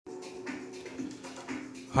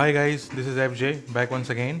Hi guys, this is F J back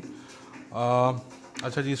once again.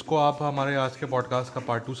 अच्छा जी, इसको आप हमारे आज के पॉडकास्ट का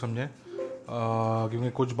पार्ट 2 समझें, क्योंकि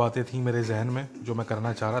कुछ बातें थी मेरे जहन में जो मैं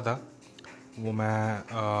करना चाह रहा था। वो मैं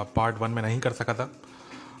पार्ट 1 में नहीं कर सका था,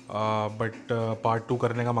 बट पार्ट 2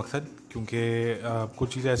 करने का मकसद, क्योंकि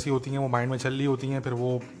कुछ चीज़ें ऐसी होती हैं वो माइंड में चल रही होती हैं, फिर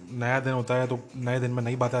वो नया दिन होता है तो नए दिन में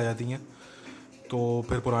नई बातें आ जाती हैं, तो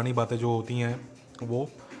फिर पुरानी बातें जो होती हैं वो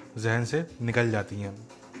जहन से निकल जाती हैं।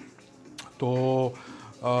 तो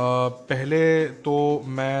पहले तो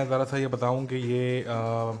मैं ज़रा सा ये बताऊं कि ये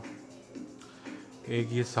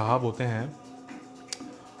एक ये साहब होते हैं,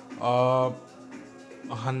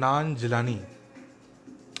 हन्नान जिलानी,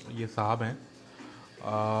 ये साहब हैं।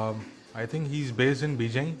 I think he is based in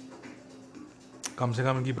Beijing. कम से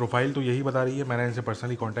कम इनकी प्रोफाइल तो यही बता रही है। मैंने इनसे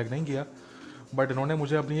पर्सनली कांटेक्ट नहीं किया, बट इन्होंने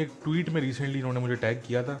मुझे अपनी एक ट्वीट में रिसेंटली इन्होंने मुझे टैग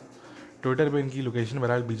किया था। ट्विटर पे इनकी लोकेशन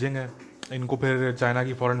बहरहाल बीजिंग है। इनको फिर चाइना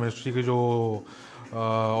की फॉरेन मिनिस्ट्री के जो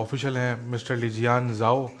ऑफिशियल हैं मिस्टर लिजियान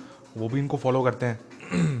जाओ, वो भी इनको फॉलो करते हैं।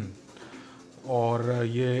 और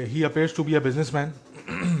ये ही appears to be a businessman,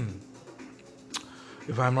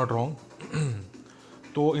 if I am not wrong.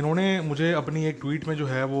 तो इन्होंने मुझे अपनी एक ट्वीट में जो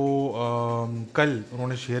है वो कल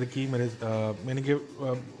उन्होंने शेयर की मेरे, मैंने कि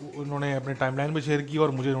उन्होंने अपने टाइमलाइन पे शेयर की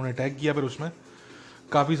और मुझे इन्होंने टैग किया। फिर उसमें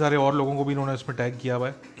काफ़ी सारे और लोगों को भी इन्होंने उसमें टैग किया हुआ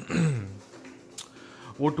है।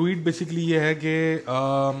 वो ट्वीट बेसिकली ये है कि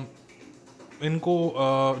इनको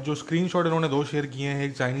जो स्क्रीनशॉट इन्होंने दो शेयर किए हैं,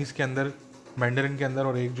 एक चाइनीज़ के अंदर मैंडरिन के अंदर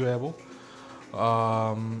और एक जो है वो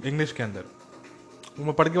इंग्लिश के अंदर। वो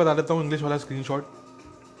मैं पढ़ के बता देता हूँ इंग्लिश वाला स्क्रीनशॉट।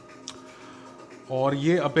 और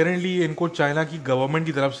ये अपेरेंटली इनको चाइना की गवर्नमेंट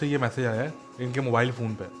की तरफ से ये मैसेज आया है इनके मोबाइल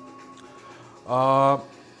फ़ोन पे।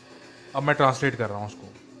 अब मैं ट्रांसलेट कर रहा हूँ उसको,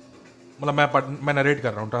 मतलब मैं नरेट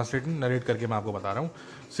कर रहा हूँ, ट्रांसलेट नरेट करके मैं आपको बता रहा हूँ।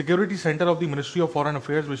 Security centre of the ministry of foreign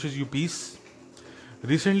affairs wishes you peace.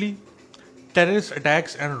 Recently terrorist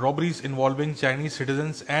attacks and robberies involving Chinese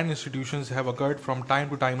citizens and institutions have occurred from time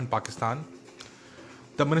to time in Pakistan.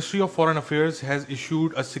 The Ministry of Foreign Affairs has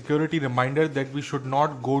issued a security reminder that we should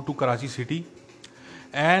not go to Karachi city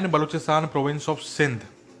and Balochistan province of Sindh.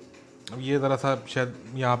 अब ये ज़रा सा शायद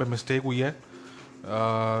यहाँ पे mistake हुई है।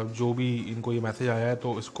 जो भी इनको ये मैसेज आया है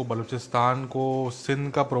तो इसको बलूचिस्तान को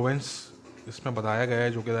सिंध का प्रोविंस इसमें बताया गया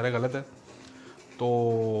है, जो कि ज़रा गलत है। तो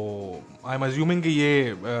आई एम अज्यूमिंग कि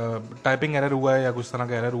ये टाइपिंग एरर हुआ है या कुछ तरह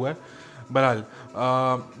का एरर हुआ है। बहरहाल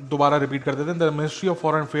दोबारा रिपीट कर देते हैं। The ministry of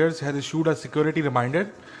foreign affairs has issued a security reminder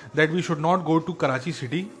that we should not go to Karachi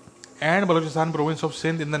city and Balochistan province of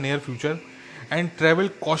Sindh in the near future and travel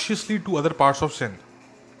cautiously to other parts of Sindh.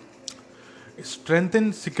 Strengthen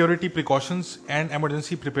security precautions and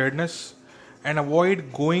emergency preparedness and avoid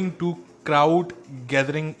going to crowd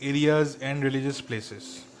gathering areas and religious places.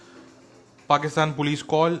 Pakistan Police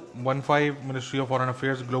Call 15 Ministry of Foreign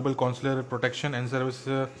Affairs Global Consular Protection and Service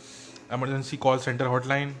Emergency Call Center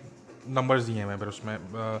Hotline. Numbers दिए हैं फिर उसमें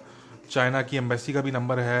China की embassy का भी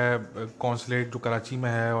number है, consulate जो कराची में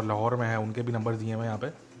है और लाहौर में है उनके भी नंबर दिए हुए हैं यहाँ पे।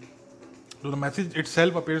 तो the message it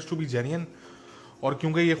self appears to be genuine. और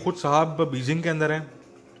क्योंकि ये खुद साहब बीजिंग के अंदर हैं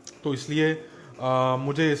तो इसलिए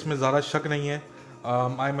मुझे इसमें ज़्यादा शक नहीं है।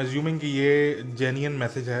 आई एम एज्यूमिंग कि ये जेन्यन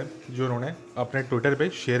मैसेज है जो इन्होंने अपने ट्विटर पे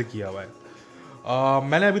शेयर किया हुआ है।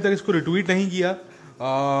 मैंने अभी तक इसको रिट्वीट नहीं किया,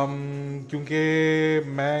 क्योंकि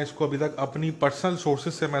मैं इसको अभी तक अपनी पर्सनल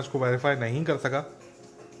सोर्सेज से मैं इसको वेरीफाई नहीं कर सका।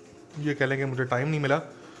 ये कह लें कि मुझे टाइम नहीं मिला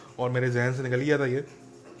और मेरे जहन से निकल गया था ये।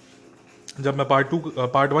 जब मैं पार्ट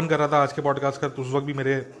 1 कर रहा था आज के पॉडकास्ट का तो उस वक्त भी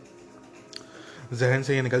मेरे जहन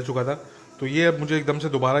से ये निकल चुका था। तो ये अब मुझे एकदम से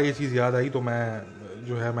दोबारा ये चीज़ याद आई, तो मैं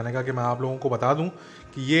जो है मैंने कहा कि मैं आप लोगों को बता दूं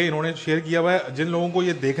कि ये इन्होंने शेयर किया हुआ है। जिन लोगों को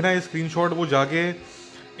ये देखना है स्क्रीनशॉट, वो जाके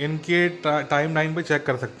इनके टाइम लाइन पर चेक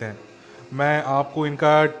कर सकते हैं। मैं आपको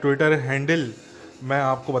इनका ट्विटर हैंडल मैं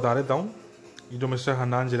आपको बता देता हूँ। ये जो मिस्टर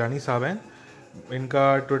हन्नान जिलानी साहब हैं,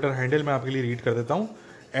 इनका ट्विटर हैंडल मैं आपके लिए रीड कर देता हूँ।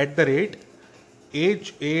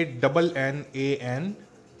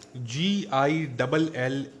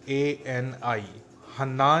 @HANNANGILLANI,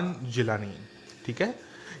 हन्नान जिलानी। ठीक है,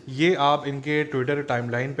 ये आप इनके ट्विटर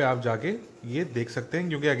टाइमलाइन पे आप जाके ये देख सकते हैं,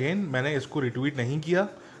 क्योंकि अगेन मैंने इसको रिट्वीट नहीं किया,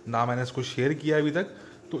 ना मैंने इसको शेयर किया अभी तक,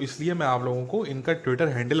 तो इसलिए मैं आप लोगों को इनका ट्विटर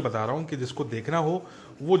हैंडल बता रहा हूँ कि जिसको देखना हो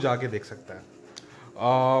वो जाके देख सकता है।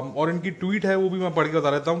 और इनकी ट्वीट है वो भी मैं पढ़ के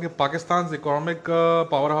बता देता हूँ कि Pakistan economic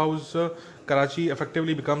power house Karachi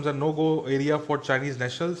effectively becomes a no-go area for Chinese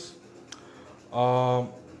nationals. Uh,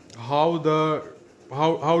 how the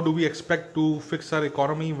how do we expect to fix our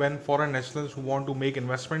economy when foreign nationals who want to make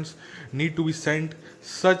investments need to be sent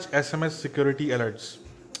such SMS security alerts?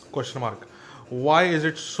 Question mark. Why is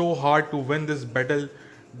it so hard to win this battle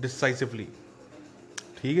decisively?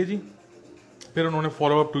 ठीक है जी। फिर उन्होंने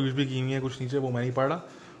follow up tweet भी की हुई है कुछ नीचे, वो मैं नहीं पढ़ रहा,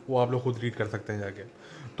 वो आप लोग खुद रीड कर सकते हैं जाके।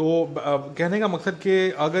 तो कहने का मकसद कि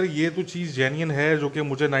अगर ये तो चीज़ जेन्यन है, जो कि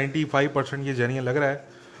मुझे 95% ये जेन्यन लग रहा है,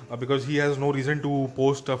 because he has no reason to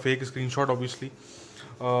post a fake screen shot obviously.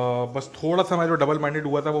 बस थोड़ा सा मैं जो डबल माइंडेड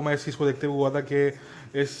हुआ था वो मैं इस चीज़ को देखते हुए हुआ था कि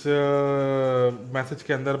इस मैसेज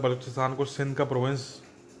के अंदर बलूचिस्तान को सिंध का प्रोविंस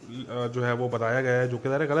जो है वो बताया गया है, जो कि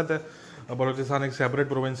ज़रा गलत है। बलूचिस्तान एक सेपरेट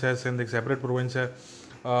प्रोविंस है, सिंध एक सेपरेट प्रोविंस है।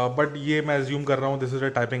 बट ये मैं एज्यूम कर रहा हूँ this is a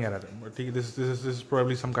typing error, ठीक है, this is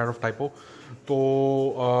probably some kind of typo. तो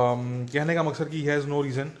कहने का मकसद कि he has no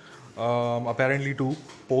reason apparently to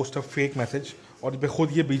post a fake message, और खुद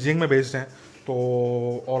ये बीजिंग में बेस्ड हैं, तो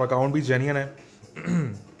और अकाउंट भी जेन्यन है।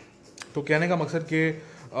 तो कहने का मकसद कि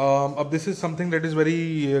अब this is something that is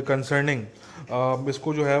very concerning.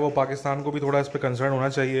 इसको जो है वो पाकिस्तान को भी थोड़ा इस पर कंसर्न होना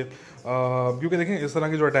चाहिए, क्योंकि देखें इस तरह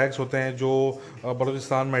के जो अटैक्स होते हैं, जो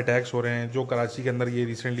बलूचिस्तान में अटैक्स हो रहे हैं, जो कराची के अंदर ये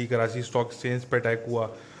रिसेंटली कराची स्टॉक एक्सचेंज पर अटैक हुआ,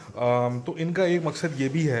 तो इनका एक मकसद ये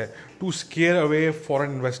भी है to square away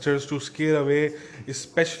foreign investors, to square away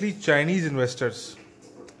specially Chinese investors,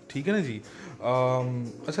 ठीक है ना जी।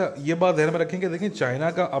 अच्छा, ये बात ध्यान में रखें कि देखें चाइना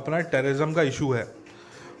का अपना टेररिज्म का इशू है।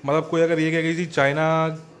 मतलब कोई अगर ये कहे कि जी China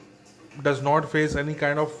does not face any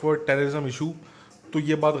kind of terrorism issue, तो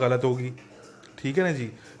ये बात गलत होगी, ठीक है ना जी।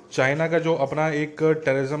 चाइना का जो अपना एक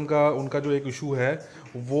टेररिज्म का उनका जो एक इशू है,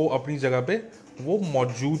 वो अपनी जगह पे वो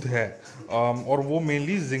मौजूद है, और वो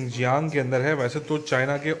मेनली जिंगजियांग के अंदर है। वैसे तो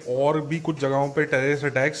चाइना के और भी कुछ जगहों पे टेररिस्ट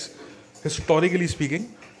अटैक्स हिस्टोरिकली स्पीकिंग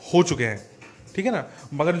हो चुके हैं, ठीक है ना,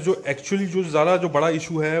 मगर जो एक्चुअली जो ज़्यादा जो बड़ा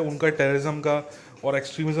इशू है उनका टेररिज्म का और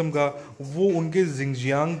एक्सट्रीमिज़म का, वो उनके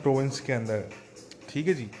जिंगजियांग प्रोविंस के अंदर है, ठीक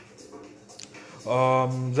है जी।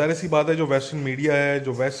 ज़ाहिर सी बात है, जो वेस्टर्न मीडिया है,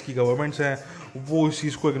 जो वेस्ट की गवर्नमेंट्स हैं, वो इस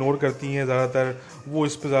चीज़ को इग्नोर करती हैं ज़्यादातर, वो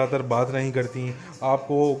इस पे ज़्यादातर बात नहीं करती।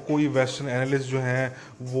 आपको कोई वेस्टर्न एनालिस्ट जो हैं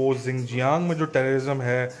वो जिंगजियांग में जो टेररिज्म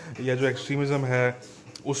है या जो एक्सट्रीमिज़म है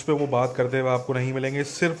उस पर वो बात करते हुए आपको नहीं मिलेंगे।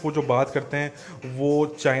 सिर्फ वो जो बात करते हैं वो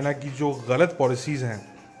चाइना की जो गलत पॉलिसीज़ हैं,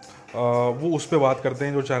 वो उस पर बात करते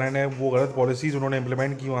हैं, जो चाइना ने वो गलत पॉलिसीज़ उन्होंने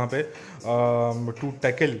इम्प्लीमेंट की वहाँ पे to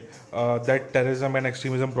tackle that terrorism and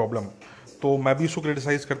extremism problem. तो मैं भी उसको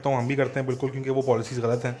क्रिटिसाइज़ करता हूँ, हम भी करते हैं बिल्कुल, क्योंकि वो पॉलिसीज़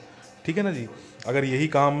गलत हैं, ठीक है ना जी। अगर यही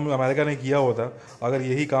काम अमेरिका ने किया होता, अगर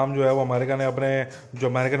यही काम जो है वो अमेरिका ने अपने जो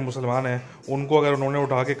अमेरिकन मुसलमान हैं उनको अगर उन्होंने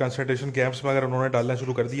उठा के कंसंट्रेशन कैंप्स में अगर उन्होंने डालना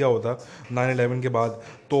शुरू कर दिया होता 9/11 के बाद,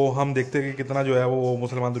 तो हम देखते कि कितना जो है वो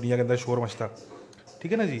मुसलमान दुनिया के अंदर शोर मचता,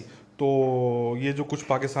 ठीक है ना जी। तो ये जो कुछ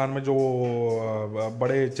पाकिस्तान में जो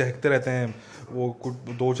बड़े चहकते रहते हैं, वो कुछ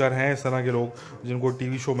 2-4 हैं इस तरह के लोग जिनको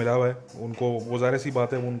टीवी शो मिला हुआ है, उनको वो ज़ाहिर सी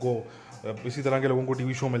बात है उनको इसी तरह के लोगों को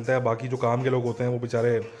टीवी शो मिलता है। बाकी जो काम के लोग होते हैं वो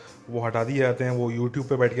बेचारे वो हटा दिए जाते हैं, वो यूट्यूब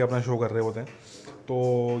पे बैठ के अपना शो कर रहे होते हैं।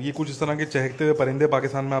 तो ये कुछ इस तरह के चहकते हुए परिंदे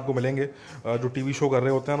पाकिस्तान में आपको मिलेंगे, जो टीवी शो कर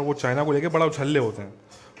रहे होते हैं, और वो चाइना को लेके बड़ा उछल्ले होते हैं,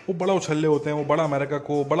 वो बड़ा उछल्ले होते हैं, वो बड़ा अमेरिका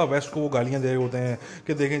को, बड़ा वेस्ट को वो गालियाँ दे रहे होते हैं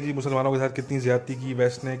कि देखें जी मुसलमानों के साथ कितनी ज़्यादती की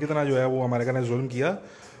वेस्ट ने, कितना जो है वो अमेरिका ने जुल्म किया।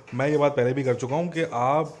 मैं ये बात पहले भी कर चुका हूँ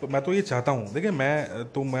कि मैं तो ये चाहता हूँ, देखिए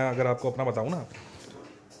मैं अगर आपको अपना बताऊँ ना,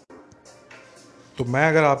 तो मैं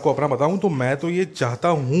अगर आपको अपना बताऊँ तो मैं तो ये चाहता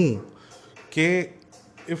हूँ कि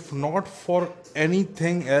if not for any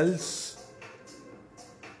thing else,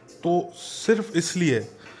 तो सिर्फ इसलिए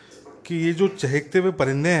कि ये जो चहकते हुए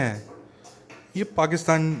परिंदे हैं, ये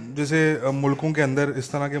पाकिस्तान जैसे मुल्कों के अंदर,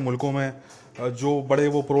 इस तरह के मुल्कों में जो बड़े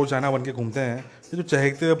वो प्रो चाइना बन के घूमते हैं, ये जो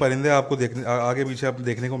चहकते हुए परिंदे आपको आगे पीछे आप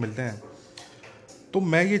देखने को मिलते हैं, तो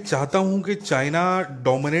मैं ये चाहता हूँ कि चाइना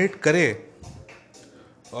डोमिनेट करे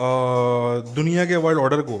दुनिया के वर्ल्ड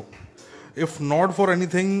ऑर्डर को, if not for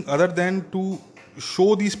anything other than to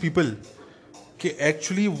show these people कि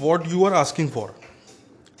actually what you are asking for,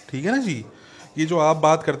 ठीक है ना जी। ये जो आप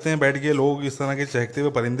बात करते हैं बैठ के लोग इस तरह के चहकते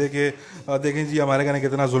हुए परिंदे के, देखें जी अमेरिका ने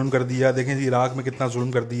कितना जुल्म कर दिया, देखें जी इराक में कितना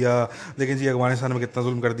जुल्म कर दिया, देखें जी अफगानिस्तान में कितना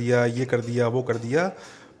जुल्म कर दिया, ये कर दिया वो कर दिया,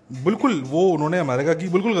 बिल्कुल वो उन्होंने अमेरिका की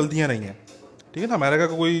बिल्कुल गलतियाँ नहीं हैं, ठीक है ना। अमेरिका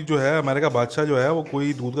का कोई जो है, अमेरिका बादशाह जो है वो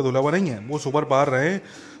कोई दूध का धुला हुआ नहीं है, वो सुपर पावर रहे।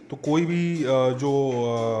 तो कोई भी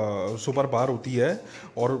जो सुपर पावर होती है,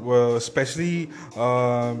 और स्पेशली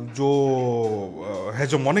जो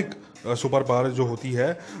हेजमोनिक सुपर पावर जो होती है,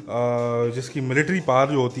 जिसकी मिलिट्री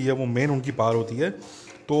पावर जो होती है वो मेन उनकी पावर होती है,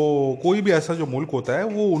 तो कोई भी ऐसा जो मुल्क होता है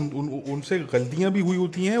वो उनसे गलतियां भी हुई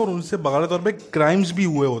होती हैं और उनसे बाकायदा तौर पे क्राइम्स भी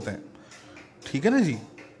हुए होते हैं, ठीक है ना जी।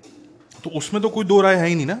 तो उसमें तो कोई दो राय है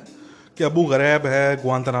ही नहीं ना कि अबू गरैब है,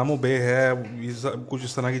 गुआंतनामो बे है, कुछ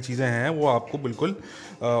इस तरह की चीज़ें हैं, वो आपको बिल्कुल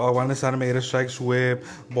अफगानिस्तान में एयर स्ट्राइक्स हुए,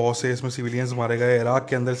 बहुत से इसमें सिविलियंस मारे गए, इराक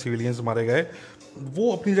के अंदर सिविलियंस मारे गए,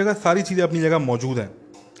 वो अपनी जगह सारी चीज़ें अपनी जगह मौजूद हैं,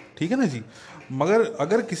 ठीक है ना जी। मगर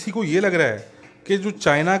अगर किसी को ये लग रहा है कि जो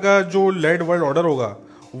चाइना का जो लेड वर्ल्ड ऑर्डर होगा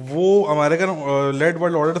वो अमेरिकन लेड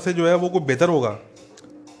वर्ल्ड ऑर्डर से जो है वो कोई बेहतर होगा,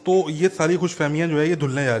 तो ये सारी खुश फहमियाँ जो है ये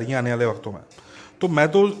धुलने जा रही हैं आने वाले वक्तों में। तो मैं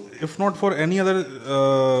तो if not for any other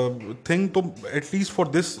thing, तो at least for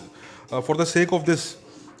this, for the sake of this,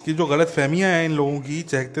 कि जो गलत फहमियाँ हैं इन लोगों की,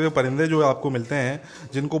 चहकते हुए परिंदे जो आपको मिलते हैं,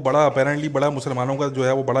 जिनको बड़ा अपेरेंटली बड़ा मुसलमानों का जो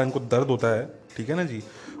है वो बड़ा इनको दर्द होता है, ठीक है ना जी।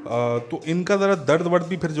 तो इनका ज़रा दर्द वर्द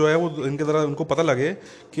भी फिर जो है वो इनके ज़रा उनको पता लगे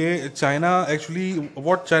कि China actually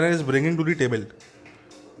what China is bringing to the table,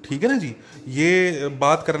 ठीक है ना जी। ये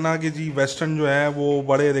बात करना कि जी वेस्टर्न जो है वो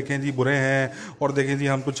बड़े देखें जी बुरे हैं, और देखें जी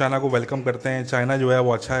हम तो चाइना को वेलकम करते हैं, चाइना जो है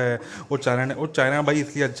वो अच्छा है, वो चाइना भाई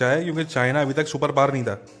इसलिए अच्छा है क्योंकि चाइना अभी तक सुपर पावर नहीं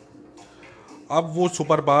था। अब वो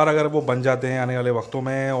सुपर पावर अगर वो बन जाते हैं आने वाले वक्तों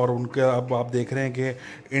में, और उनके अब आप देख रहे हैं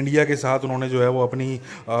कि इंडिया के साथ उन्होंने जो है वो अपनी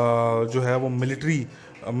जो है वो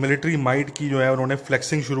मिलिट्री माइट की जो है उन्होंने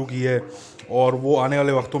फ्लेक्सिंग शुरू की है, और वो आने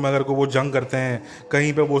वाले वक्तों में अगर को वो जंग करते हैं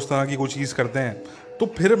कहीं पे, वो उस तरह की कोई चीज़ करते हैं, तो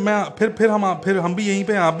फिर हम भी यहीं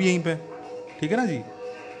पे, आप भी यहीं पे, ठीक है ना जी।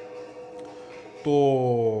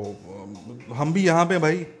 तो हम भी यहाँ पे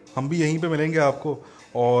भाई, हम भी यहीं पे मिलेंगे आपको,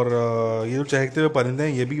 और ये जो चहकते हुए परिंदे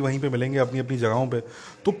हैं ये भी वहीं पे मिलेंगे अपनी अपनी जगहों पे।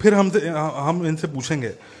 तो फिर हम इनसे पूछेंगे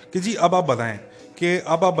कि जी अब आप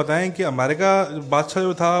बताएं कि अमेरिका बादशाह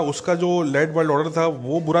जो था उसका जो लेड वर्ल्ड ऑर्डर था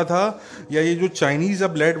वो बुरा था, या ये जो चाइनीज़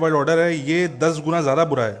अब लेड वर्ल्ड ऑर्डर है ये 10 गुना ज़्यादा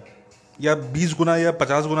बुरा है, या 20 गुना या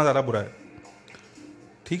 50 गुना ज़्यादा बुरा है,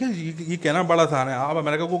 ठीक है जी। ये कहना बड़ा आसान है। आप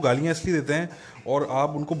अमेरिका को गालियाँ इसलिए देते हैं और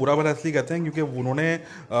आप उनको बुरा भला इसलिए कहते हैं क्योंकि उन्होंने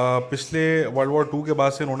पिछले वर्ल्ड वॉर 2 के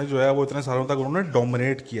बाद से उन्होंने जो है वो इतने सालों तक उन्होंने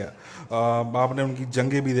डोमिनेट किया। आपने उनकी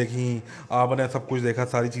जंगें भी देखी, आपने सब कुछ देखा,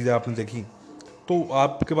 सारी चीज़ें आपने देखी, तो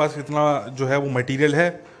आपके पास इतना जो है वो मटेरियल है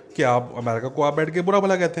कि आप अमेरिका को आप बैठ के बुरा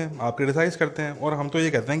भला कहते हैं, आप क्रिटिसाइज़ करते हैं, और हम तो ये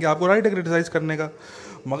कहते हैं कि आपको राइट है क्रिटिसाइज़ करने का।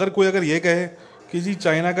 मगर कोई अगर ये कहे कि जी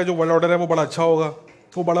चाइना का जो वर्ल्ड ऑर्डर है वो बड़ा अच्छा होगा,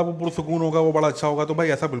 वो बड़ा वो पुरसुकून होगा, वो बड़ा अच्छा होगा, तो भाई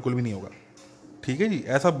ऐसा बिल्कुल भी नहीं होगा, ठीक है जी,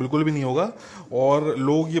 ऐसा बिल्कुल भी नहीं होगा। और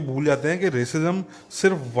लोग ये भूल जाते हैं कि रेसिज्म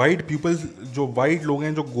सिर्फ वाइट पीपल्स, जो वाइट लोग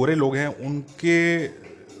हैं, जो गोरे लोग हैं,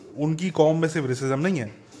 उनकी कौम में सिर्फ रेसिज्म नहीं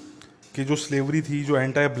है। कि जो स्लेवरी थी, जो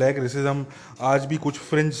एंटी ब्लैक रेसिज्म आज भी कुछ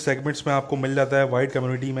फ्रिंज सेगमेंट्स में आपको मिल जाता है वाइट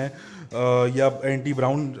कम्युनिटी में, या एंटी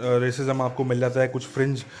ब्राउन रेसिज्म आपको मिल जाता है कुछ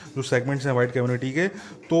फ्रिंज जो सेगमेंट्स हैं वाइट कम्युनिटी के।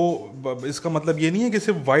 तो इसका मतलब ये नहीं है कि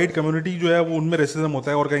सिर्फ वाइट कम्युनिटी जो है वो उनमें रेसिज्म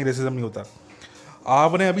होता है और कहीं रेसिज्म नहीं होता।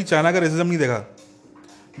 आपने अभी चाइना का रेसिज्म नहीं देखा,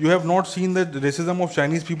 you have not seen the racism of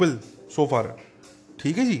Chinese people so far,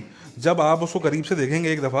 ठीक है जी। जब आप उसको करीब से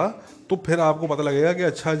देखेंगे एक दफ़ा, तो फिर आपको पता लगेगा कि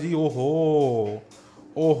अच्छा जी, ओहो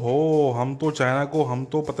ओहो, हम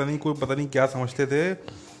तो पता नहीं क्या समझते थे,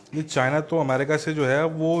 ये चाइना तो अमेरिका से जो है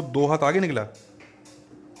वो 2 हाथ आगे निकला,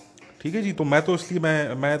 ठीक है जी। तो मैं तो इसलिए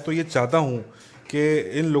मैं तो ये चाहता हूँ कि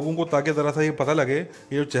इन लोगों को ताकि ज़रा सा ये पता लगे,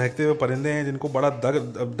 ये जो चहकते हुए परिंदे हैं जिनको बड़ा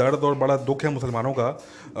दर्द और बड़ा दुख है मुसलमानों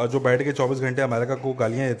का, जो बैठ के 24 घंटे अमेरिका को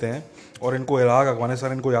गालियाँ देते हैं, और इनको इराक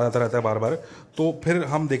अफगानिस्तान इनको याद आता रहता है बार बार। तो फिर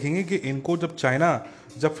हम देखेंगे कि इनको जब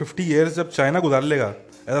 50 ईयर्स जब चाइना गुजार लेगा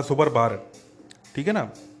एज अ सुपर पावर, ठीक है ना,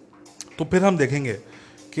 तो फिर हम देखेंगे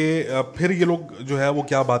कि फिर ये लोग जो है वो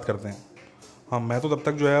क्या बात करते हैं। हाँ, मैं तो तब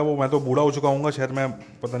तक जो है वो मैं तो बूढ़ा हो चुका हूँ शायद, मैं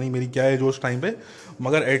पता नहीं मेरी क्या एज हो उस टाइम पे,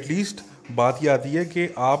 मगर एटलीस्ट बात ये आती है कि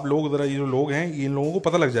आप लोग ज़रा, ये जो लोग हैं, इन लोगों को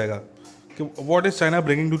पता लग जाएगा कि what is China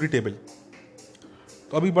bringing to the table.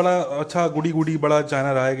 तो अभी बड़ा अच्छा गुडी गुडी बड़ा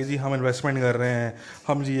चाइना रहा है कि जी हम इन्वेस्टमेंट कर रहे हैं,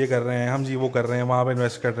 हम जी ये कर रहे हैं, हम जी वो कर रहे हैं, वहाँ पे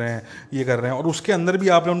इन्वेस्ट कर रहे हैं, ये कर रहे हैं, और उसके अंदर भी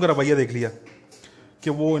आपने उनका रवैया देख लिया कि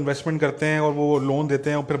वो इन्वेस्टमेंट करते हैं और वो लोन देते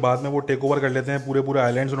हैं, और फिर बाद में वो टेक ओवर कर लेते हैं, पूरे पूरे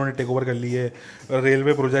आइलैंड्स उन्होंने टेक ओवर कर लिए,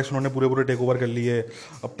 रेलवे प्रोजेक्ट्स उन्होंने पूरे पूरे टेक ओवर कर लिए।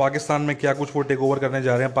 अब पाकिस्तान में क्या कुछ वो टेक ओवर करने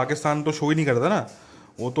जा रहे हैं, पाकिस्तान तो शो ही नहीं करता ना,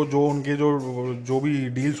 वो तो जो उनके जो भी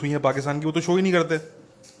डील्स हुई हैं पाकिस्तान की, वो तो शो ही नहीं करते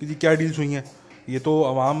कि जी क्या डील्स हुई हैं। ये तो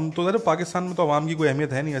अवाम तो अरे पाकिस्तान में तो अवाम की कोई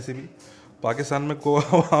अहमियत है नहीं ऐसे भी, पाकिस्तान में को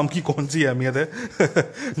अवाम की कौन सी अहमियत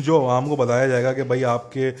है जो अवाम को बताया जाएगा कि भाई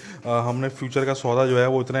आपके हमने फ्यूचर का सौदा जो है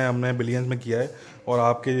वो इतने हमने बिलियंस में किया है, और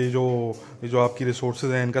आपके ये जो आपकी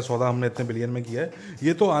रिसोर्सेज हैं इनका सौदा हमने इतने बिलियन में किया है।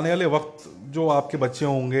 ये तो आने वाले वक्त जो आपके बच्चे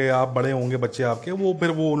होंगे, आप बड़े होंगे, बच्चे आपके, वो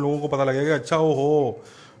फिर वो उन लोगों को पता लगेगा अच्छा ओ हो,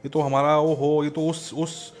 ये तो हमारा ओ हो, ये तो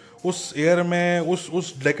उस एयर में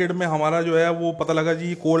उस डेकेड में हमारा जो है वो पता लगा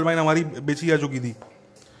जी कोल माइन हमारी बेची जा चुकी थी,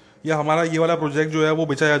 या हमारा ये वाला प्रोजेक्ट जो है वो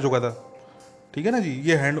बेचा जा चुका था, ठीक है ना जी।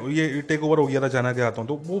 ये टेक ओवर हो गया था चाइना के हाथों,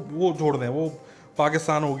 तो वो छोड़ दें, वो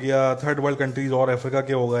पाकिस्तान हो गया, थर्ड वर्ल्ड कंट्रीज़ और अफ्रीका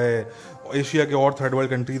के हो गए, एशिया के और थर्ड वर्ल्ड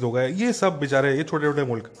कंट्रीज़ हो गए, ये सब बेचारे ये छोटे छोटे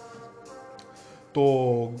मुल्क। तो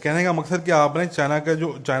कहने का मकसद कि आपने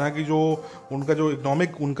चाइना की जो उनका जो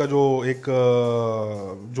इकोनॉमिक उनका जो एक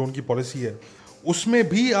जो उनकी पॉलिसी है उसमें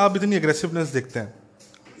भी आप इतनी एग्रेसिवनेस देखते हैं,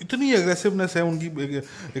 इतनी एग्रेसिवनेस है उनकी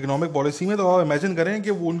इकोनॉमिक पॉलिसी में। तो आप इमेजिन करें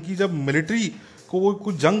कि वो उनकी जब मिलिट्री को वो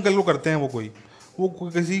कुछ जंग कल को करते हैं,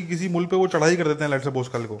 किसी किसी मुल्क पे वो चढ़ाई कर देते हैं, लेट्स सपोज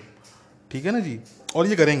कल को, ठीक है ना जी, और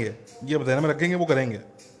ये करेंगे, ये ध्यान में रखेंगे, वो करेंगे,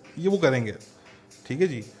 ये वो करेंगे, ठीक है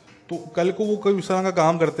जी। तो कल को वो कोई इस तरह का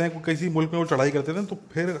काम करते हैं, किसी मुल्क में वो चढ़ाई करते थे, तो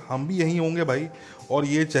फिर हम भी यहीं होंगे भाई, और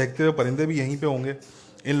ये चहकते हुए परिंदे भी यहीं पे होंगे।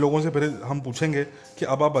 इन लोगों से फिर हम पूछेंगे कि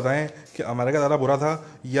अब आप बताएं कि अमेरिका ज़्यादा बुरा था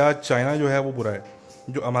या चाइना जो है वो बुरा है।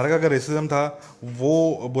 जो अमेरिका का रेसिज्म था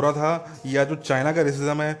वो बुरा था, या जो चाइना का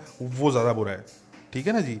रेसिज्म है वो ज़्यादा बुरा है, ठीक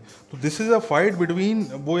है ना जी। तो this is a fight between,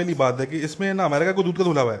 वो वाली बात है कि इसमें ना अमेरिका को दूध का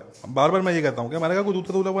धुला हुआ है। बार बार मैं ये कहता हूँ कि अमेरिका को दूध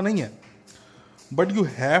का धुला हुआ नहीं है, but you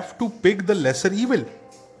have to pick the lesser evil.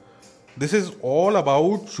 This is all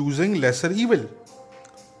about choosing lesser evil,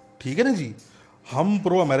 ठीक है ना जी। हम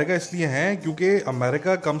प्रो अमेरिका इसलिए हैं क्योंकि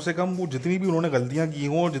अमेरिका कम से कम वो जितनी भी उन्होंने गलतियां की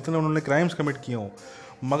हों, जितने उन्होंने क्राइम्स कमिट किए हों,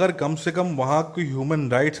 मगर कम से कम वहाँ कोई ह्यूमन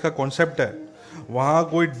राइट्स का कॉन्सेप्ट है, वहाँ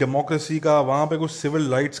कोई डेमोक्रेसी का, वहाँ पे कोई सिविल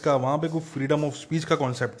राइट्स का, वहाँ पे कोई फ्रीडम ऑफ स्पीच का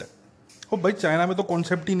कॉन्सेप्ट है। और भाई चाइना में तो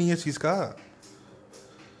कॉन्सेप्ट ही नहीं है इस चीज़ का,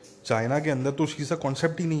 चाइना के अंदर तो उस चीज़ का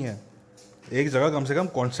कॉन्सेप्ट ही नहीं है। एक जगह कम से कम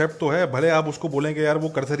कॉन्सेप्ट तो है, भले आप उसको बोलेंगे यार वो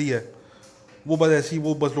करथरी है, वो बस ऐसी,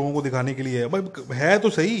 वो बस लोगों को दिखाने के लिए है, भाई है तो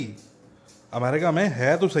सही, अमेरिका में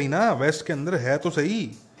है तो सही ना, वेस्ट के अंदर है तो सही।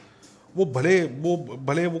 वो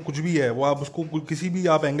भले वो कुछ भी है, वो आप उसको किसी भी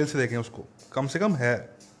आप एंगल से देखें उसको, कम से कम है।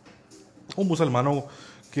 वो मुसलमानों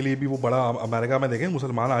के लिए भी वो बड़ा, अमेरिका में देखें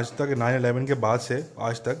मुसलमान आज तक 9/11 के बाद से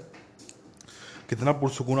आज तक कितना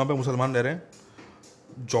पुरसुकून पे मुसलमान रह रहे हैं,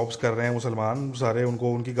 जॉब्स कर रहे हैं मुसलमान सारे,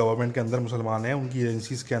 उनको उनकी गवर्नमेंट के अंदर मुसलमान हैं, उनकी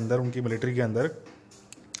एजेंसीज़ के अंदर, उनकी मिलिट्री के अंदर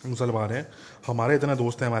मुसलमान हैं। हमारे इतने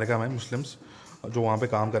दोस्त हैं अमेरिका में मुस्लिम्स जो वहाँ पे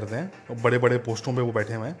काम करते हैं, और बड़े बड़े पोस्टों पे वो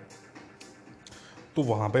बैठे हुए हैं, तो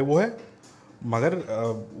वहाँ पे वो है। मगर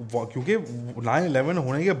क्योंकि 9/11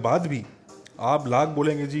 होने के बाद भी आप लाख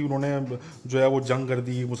बोलेंगे जी उन्होंने जो है वो जंग कर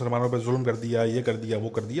दी, मुसलमानों पे जुल्म कर दिया, ये कर दिया, वो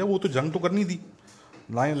कर दिया, वो तो जंग तो करनी थी।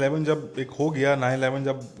 9/11 जब एक हो गया, 9/11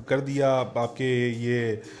 जब कर दिया आपके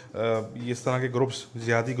ये इस तरह के ग्रुप्स,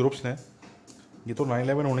 जिहादी ग्रुप्स ने, ये तो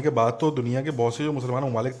 9/11 होने के बाद तो दुनिया के बहुत से जो मुसलमान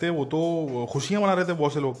ममालिक थे वो तो खुशियाँ मना रहे थे,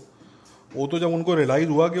 बहुत से लोग। वो तो जब उनको रियलाइज़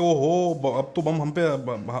हुआ कि वो हो अब तो बम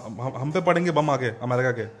हम पे पड़ेंगे, बम आके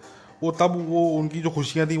अमेरिका के, वो तब वो उनकी जो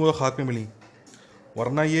खुशियाँ थी वो तो खाक में मिली।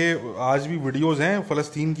 वरना ये आज भी वीडियोज़ हैं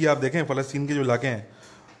फ़लस्तीन की, आप देखें फ़लस्तीन के जो इलाके हैं,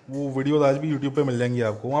 वो वीडियोज़ आज भी यूट्यूब पे मिल जाएंगी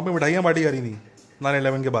आपको, वहाँ पे मिठाइयाँ बांटी जा रही थी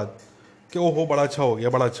 9/11 के बाद, कि ओहो बड़ा अच्छा हो गया,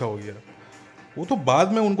 बड़ा अच्छा हो गया। वो तो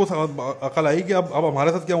बाद में उनको अकल आई कि अब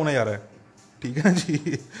हमारे साथ क्या होने जा रहा है, ठीक है ना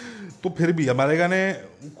जी। तो फिर भी अमेरिका ने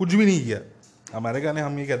कुछ भी नहीं किया। अमेरिका ने,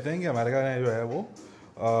 हम ये कहते हैं कि अमेरिका ने जो है वो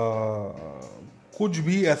कुछ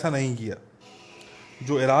भी ऐसा नहीं किया।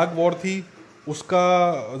 जो इराक वॉर थी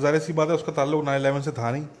उसका ज़ाहिर सी बात है उसका ताल्लुक 9/11 से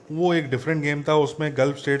था नहीं, वो एक डिफरेंट गेम था, उसमें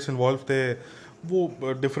गल्फ स्टेट्स इन्वॉल्व थे,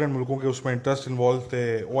 वो डिफरेंट मुल्कों के उसमें इंटरेस्ट इन्वॉल्व थे,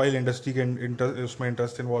 ऑयल इंडस्ट्री के उसमें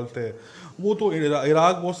इंटरेस्ट इन्वॉल्व थे। वो तो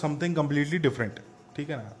इराक वो समथिंग कम्प्लीटली डिफरेंट, ठीक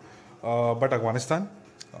है ना। बट अफगानिस्तान,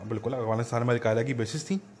 बिल्कुल अफगानिस्तान में अलकायदा की बेसिस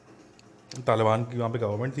थी, तालिबान की वहाँ पे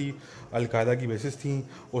गवर्नमेंट थी, अलकायदा की बेसिस थी,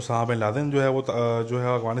 ओसामा बिन लादेन जो है वो जो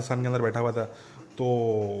है अफगानिस्तान के अंदर बैठा हुआ था। तो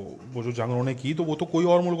वो जो जंग उन्होंने की, तो वो तो कोई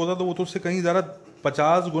और मुल्क होता तो वो तो उससे कहीं ज़्यादा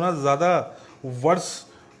 50 गुना ज़्यादा वर्ष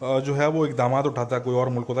जो है वो इकदाम उठाता, कोई और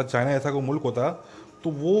मुल्क होता, चाइना ऐसा कोई मुल्क होता, तो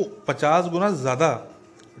वो 50 गुना ज़्यादा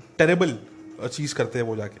टेरेबल चीज़ करते हैं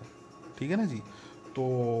वो जाके, ठीक है ना जी।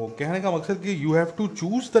 तो कहने का मकसद कि you have to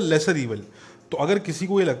choose the lesser evil. तो अगर किसी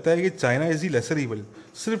को ये लगता है कि China is the laser evil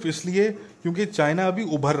सिर्फ इसलिए क्योंकि चाइना अभी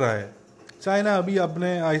उभर रहा है, चाइना अभी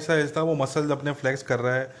अपने आहिस्ता आहिस्ता वो मसल अपने फ्लैक्स कर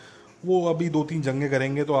रहा है, वो अभी 2-3 जंगें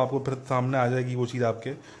करेंगे तो आपको फिर सामने आ जाएगी वो चीज़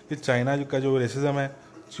आपके कि चाइना का जो रेसिज्म है,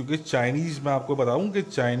 क्योंकि चाइनीज़, मैं आपको बताऊं कि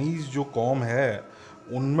चाइनीज़ जो कौम है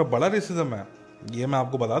उनमें बड़ा रेसिज्म है, ये मैं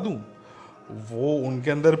आपको बता दूं। वो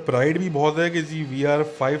उनके अंदर प्राइड भी बहुत है कि जी we are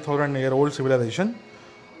 5000 year old civilisation,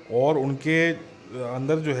 और उनके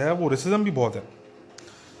अंदर जो है वो रेसिज्म भी बहुत है।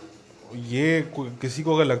 ये किसी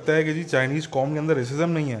को अगर लगता है कि जी चाइनीज़ कौम के अंदर रेसिज्म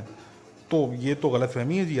नहीं है, तो ये तो गलत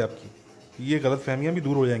फहमी है जी आपकी, ये गलत फहमियाँ भी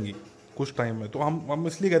दूर हो जाएंगी कुछ टाइम में। तो हम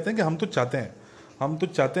इसलिए कहते हैं कि हम तो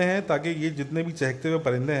चाहते हैं ताकि ये जितने भी चहकते हुए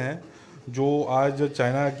परिंदे हैं जो आज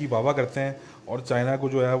चाइना की वाह करते हैं और चाइना को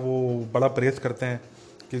जो है वो बड़ा प्रेस करते हैं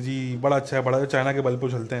कि जी बड़ा अच्छा है, बड़ा चाइना के बल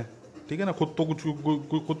पर चलते हैं, ठीक है ना, खुद तो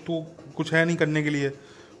कुछ है नहीं करने के लिए,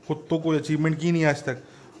 खुद तो कोई अचीवमेंट की नहीं आज तक,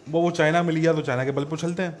 वो चाइना मिल गया तो चाइना के बल पर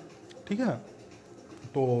चलते हैं, ठीक है ना।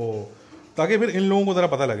 तो ताकि फिर इन लोगों को ज़रा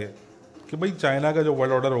पता लगे कि भाई चाइना का जो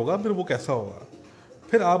वर्ल्ड ऑर्डर होगा फिर वो कैसा होगा,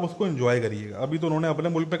 फिर आप उसको एंजॉय करिएगा। अभी तो उन्होंने अपने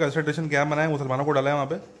मुल्क पे कंसंट्रेशन कैंप बनाए, मुसलमानों को डाला है वहाँ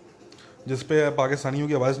पे, जिस पे पाकिस्तानियों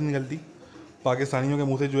की आवाज़ नहीं निकलती, पाकिस्तानियों के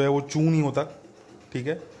मुंह से जो है वो चू नहीं होता, ठीक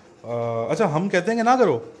है। अच्छा हम कहते हैं कि ना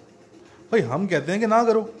करो, भाई हम कहते हैं कि ना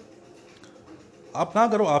करो, आप ना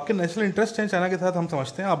करो, आपके नेशनल इंटरेस्ट हैं चाइना के साथ, हम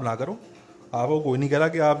समझते हैं, आप ना करो। आपको कोई नहीं कह रहा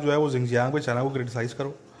कि आप जो है वो जिंगजियांग पे चाइना को क्रिटिसाइज़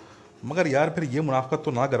करो, मगर यार फिर ये मुनाफकत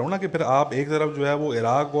तो ना करो ना कि फिर आप एक तरफ जो है वो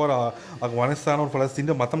इराक और अफगानिस्तान और फ़लस्तीन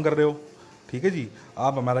को ख़त्म कर रहे हो, ठीक है जी,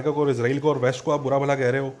 आप अमेरिका को और इसराइल को और वेस्ट को आप बुरा भला कह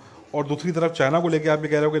रहे हो, और दूसरी तरफ चाइना को लेके आप ये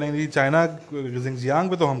कह रहे हो कि नहीं नहीं चाइना जिंगजियांग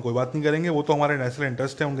पे तो हम कोई बात नहीं करेंगे, वो तो हमारे नेशनल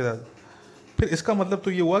इंटरेस्ट है उनके साथ। फिर इसका मतलब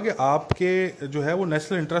तो ये हुआ कि आपके जो है वो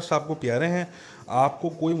नेशनल इंटरेस्ट आपको प्यारे हैं, आपको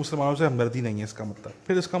कोई मुसलमानों से हमदर्दी नहीं है इसका मतलब।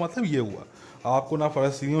 फिर इसका मतलब ये हुआ आपको ना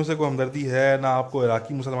फ़लस्तीनियों से कोई हमदर्दी है, ना आपको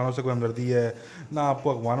इराकी मुसलमानों से कोई हमदर्दी है, ना आपको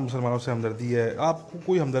अफगान मुसलमानों से हमदर्दी है, आपको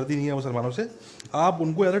कोई हमदर्दी नहीं है मुसलमानों से, आप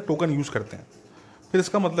उनको एज ए टोकन यूज़ करते हैं। फिर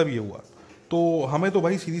इसका मतलब ये हुआ, तो हमें तो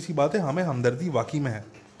भाई सीधी सी बात है, हमें हमदर्दी वाकई में है।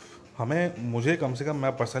 हमें, मुझे कम से कम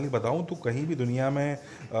मैं पर्सनली बताऊं तो कहीं भी दुनिया में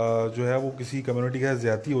जो है वो किसी कम्युनिटी के साथ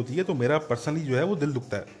ज़्यादती होती है तो मेरा पर्सनली जो है वो दिल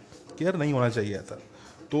दुखता है कि यार नहीं होना चाहिए ऐसा।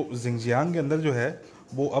 तो जिंगजियांग के अंदर जो है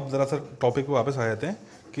वो, अब ज़रा सा टॉपिक पे वापस आ जाते हैं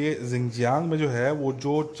कि जिंगजियांग में जो है वो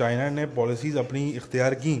जो चाइना ने पॉलिसीज़ अपनी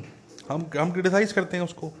इख्तियार की, हम क्रिटिसाइज़ करते हैं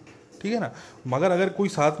उसको, ठीक है ना। मगर अगर कोई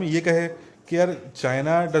साथ में ये कहे कि यार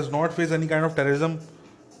China does not face any kind of terrorism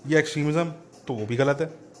या एक्सट्रीमिज़म, तो वो भी गलत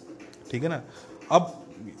है, ठीक है ना। अब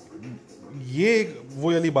ये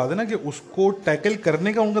वो वाली बात है ना कि उसको टैकल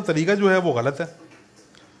करने का उनका तरीका जो है वो गलत है,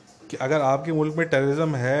 कि अगर आपके मुल्क में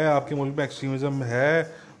टेररिज्म है, आपके मुल्क में एक्सट्रीमिज़म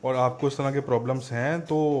है और आपको इस तरह के प्रॉब्लम्स हैं,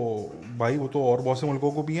 तो भाई वो तो और बहुत से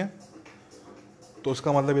मुल्कों को भी हैं। तो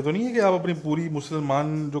उसका मतलब ये तो नहीं है कि आप अपनी पूरी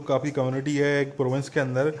मुसलमान जो काफ़ी कम्युनिटी है एक प्रोविंस के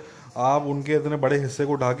अंदर, आप उनके इतने बड़े हिस्से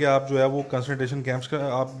को उठा के आप जो है वो कंसंट्रेशन कैंप्स का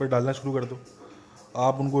आप पे डालना शुरू कर दो,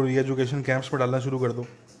 आप उनको री एजुकेशन कैंप्स पर डालना शुरू कर दो।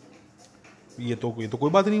 ये तो कोई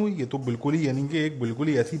बात नहीं हुई, ये तो बिल्कुल ही, यानी कि एक बिल्कुल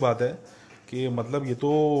ही ऐसी बात है कि मतलब ये तो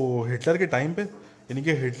हिटलर के टाइम पे, यानी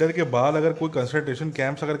कि हिटलर के बाद अगर कोई कंसंट्रेशन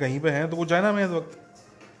कैंप्स अगर कहीं पे हैं तो वो चाइना में है इस वक्त।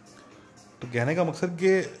 तो कहने का मकसद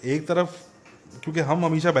कि एक तरफ, क्योंकि हम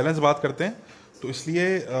हमेशा बैलेंस बात करते हैं, तो इसलिए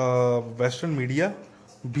वेस्टर्न मीडिया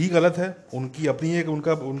भी गलत है, उनकी अपनी एक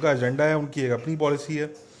उनका उनका एजेंडा है, उनकी एक अपनी पॉलिसी है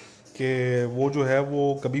कि वो जो है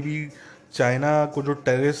वो कभी भी चाइना को जो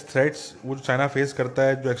टेररिस्ट थ्रेट्स वो जो चाइना फेस करता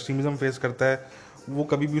है, जो एक्सट्रीमिज़म फेस करता है, वो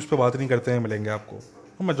कभी भी उस पर बात नहीं करते हैं मिलेंगे आपको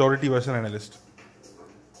मेजॉरिटी वेस्टर्न एनालिस्ट।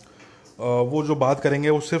 वो जो बात करेंगे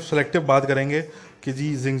वो सिर्फ सेलेक्टिव बात करेंगे कि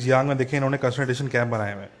जी जिंगजियांग में देखें इन्होंने कंसंट्रेशन कैंप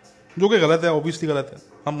बनाए हुए हैं, जो कि गलत है, ऑब्वियसली गलत है,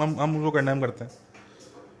 हम उसको कंडेम करते हैं।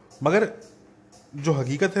 मगर जो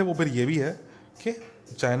हकीकत है वो फिर ये भी है कि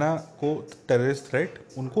चाइना को टेररिस्ट थ्रेट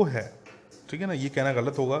उनको है, ठीक है ना। ये कहना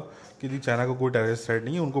गलत होगा कि जी चाइना को कोई टेररिस्ट थ्रेट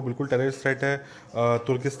नहीं है, उनको बिल्कुल टेररिस्ट थ्रेट है।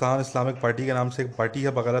 तुर्किस्तान इस्लामिक पार्टी के नाम से एक पार्टी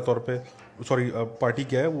है बाकायदा तौर पे, सॉरी पार्टी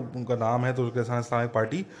क्या है वो, उनका नाम है तुर्किस्तान इस्लामिक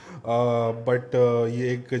पार्टी, बट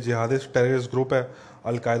ये एक जिहादिस्ट टेररिस्ट ग्रुप है,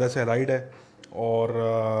 अलकायदा से अलाइड है,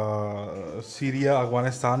 और सीरिया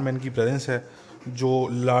अफगानिस्तान में इनकी प्रेजेंस है। जो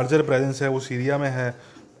लार्जर प्रेजेंस है वो सीरिया में है,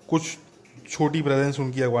 कुछ छोटी प्रेजेंस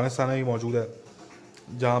उनकी अफगानिस्तान में भी मौजूद है,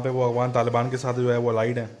 जहाँ पे वो अफगान तालिबान के साथ जो है वो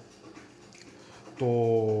अलाइड हैं। तो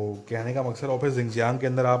कहने का मकसद, और फिर जिंगजियांग के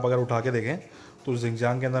अंदर आप अगर उठा के देखें तो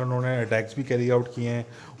जिंगजियांग के अंदर उन्होंने अटैक्स भी कैरी आउट किए हैं,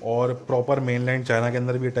 और प्रॉपर मेनलैंड चाइना के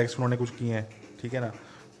अंदर भी अटैक्स उन्होंने कुछ किए हैं, ठीक है ना।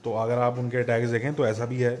 तो अगर आप उनके अटैक्स देखें तो ऐसा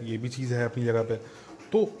भी है, ये भी चीज़ है अपनी जगह पे।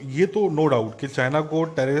 तो ये तो नो डाउट कि चाइना को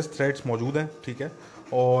टेररिस्ट थ्रेट्स मौजूद हैं, ठीक है,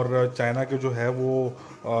 और चाइना के जो है वो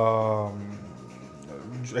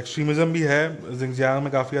एक्सट्रीमिज़म भी है जिंगजियांग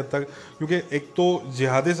में काफ़ी हद तक, क्योंकि एक तो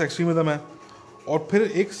जिहादिस्ट एक्सट्रीमिज़म है और फिर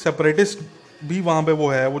एक सेपरेटिस्ट भी वहाँ पे वो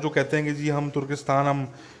है, वो जो कहते हैं कि जी हम तुर्किस्तान, हम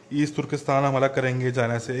ईस्ट तुर्किस्तान हम अलग करेंगे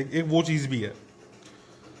चाइना से, एक वो चीज़ भी है।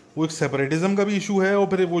 वो एक सेपरेटिज्म का भी इशू है और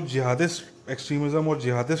फिर वो जिहादिस्ट एक्सट्रीमिज़म और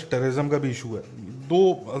जिहादिस्ट टेररिज्म का भी इशू है,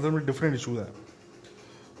 दो अदर में डिफरेंट इशूज हैं।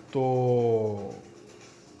 तो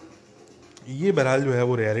ये बहरहाल जो है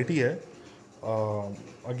वो रियलिटी है।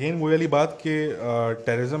 अगेन वो वाली बात कि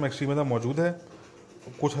टेररिज्म एक्सट्रीमिज़म मौजूद है,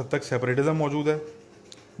 कुछ हद तक सेपरेटिज्म मौजूद है,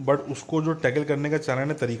 बट उसको जो टैकल करने का चाइना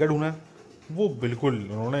ने तरीका ढूंढा है वो बिल्कुल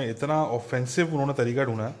उन्होंने इतना ऑफेंसिव उन्होंने तरीका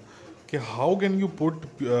ढूंढा कि how can you put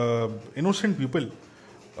innocent people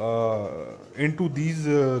into these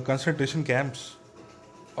concentration camps,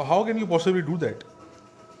 how can you possibly do that.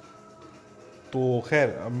 तो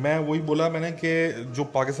खैर मैं वही बोला मैंने कि जो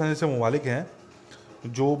पाकिस्तान जैसे ममालिक हैं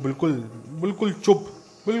जो बिल्कुल बिल्कुल चुप,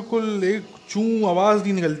 बिल्कुल एक चूं आवाज़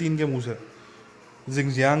नहीं निकलती इनके मुंह से,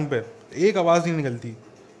 जिंगजियांग पे एक आवाज़ नहीं निकलती,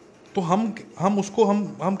 तो हम उसको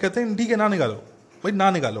हम कहते हैं ठीक है ना निकालो, भाई ना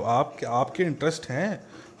निकालो, आपके इंटरेस्ट हैं,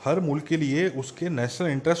 हर मुल्क के लिए उसके नेशनल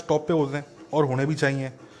इंटरेस्ट टॉप पे होते हैं और होने भी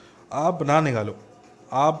चाहिए, आप ना निकालो,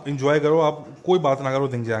 आप इंजॉय करो, आप कोई बात ना करो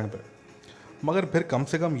जिंगजियांग पे, मगर फिर कम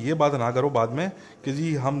से कम ये बात ना करो बाद में कि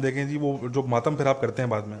जी हम देखें जी वो जो मातम फिर आप करते हैं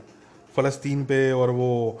बाद में, फ़लस्तीन पे और वो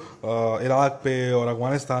इराक़ पे और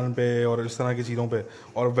अफ़गानिस्तान पे और इस तरह की चीज़ों पे,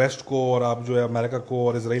 और वेस्ट को और आप जो है अमेरिका को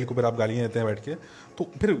और इसराइल को फिर आप गालियाँ देते हैं बैठ के, तो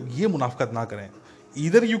फिर ये मुनाफ़क़त ना करें।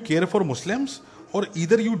 Either you care for Muslims और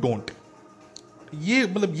ईदर यू डोंट। ये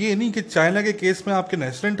मतलब ये नहीं कि चाइना के केस में आपके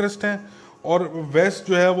नेशनल इंटरेस्ट हैं और वेस्ट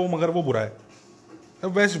जो है वो मगर वो बुरा है,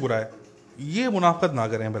 वेस्ट बुरा है, ये मुनाफ़क़त ना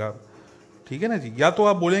करें फिर आप, ठीक है ना जी। या तो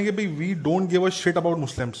आप बोलेंगे भाई we don't give a shit about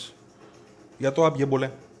Muslims, या तो आप ये बोलें,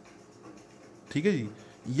 ठीक है जी,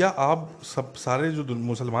 या आप सब सारे जो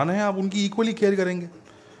मुसलमान हैं आप उनकी इक्वली केयर करेंगे।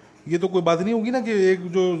 ये तो कोई बात नहीं होगी ना कि एक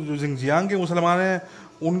जो जिंगजियांग के मुसलमान हैं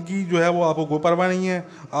उनकी जो है वो आपको कोई परवाह नहीं है,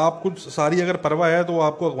 आपको सारी अगर परवाह है तो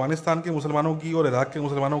आपको अफगानिस्तान के मुसलमानों की और इराक़ के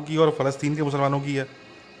मुसलमानों की और फ़लस्तीन के मुसलमानों की है,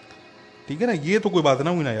 ठीक है ना। ये तो कोई बात ना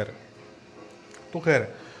हुई ना यार। तो खैर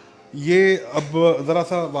ये अब ज़रा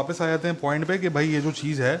सा वापस आ जाते हैं पॉइंट पे कि भाई ये जो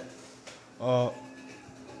चीज़ है,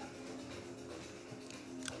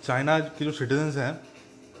 चाइना के जो सिटीजन्स हैं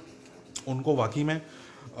उनको वाकई में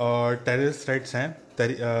टेररिस्ट थ्रेट्स हैं।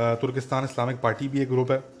 तुर्किस्तान इस्लामिक पार्टी भी एक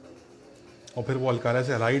ग्रुप है और फिर वो अलकायदा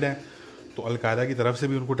से अलाइड हैं, तो अलकायदा की तरफ से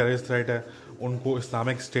भी उनको टेररिस्ट थ्रेट है, उनको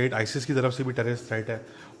इस्लामिक स्टेट आईसिस की तरफ से भी टेररिस्ट थ्रेट है।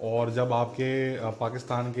 और जब आपके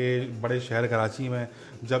पाकिस्तान के बड़े शहर कराची में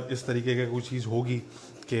जब इस तरीके की कोई चीज़ होगी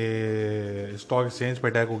कि स्टॉक एक्सचेंज पर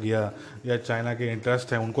अटैक हो गया या चाइना के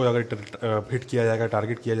इंटरेस्ट हैं उनको अगर हिट किया जाएगा,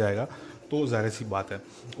 टारगेट किया जाएगा, तो ज़ाहिर सी बात है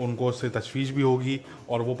उनको उससे तशवीश भी होगी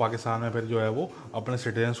और वो पाकिस्तान में फिर जो है वो अपने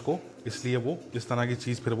सिटीजन्स को, इसलिए वो इस तरह की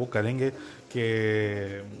चीज़ फिर वो करेंगे कि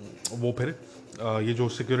वो फिर ये जो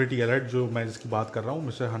सिक्योरिटी अलर्ट जो मैं जिसकी बात कर रहा हूँ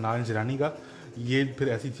मिस्टर हनान जिलानी का, ये फिर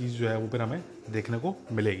ऐसी चीज़ जो है वो फिर हमें देखने को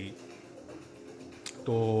मिलेगी।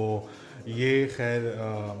 तो ये खैर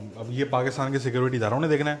अब ये पाकिस्तान के सिक्योरिटी इदारों ने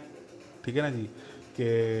देखना है, ठीक है ना जी, कि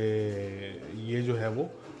ये जो है वो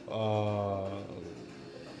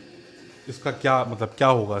इसका क्या मतलब क्या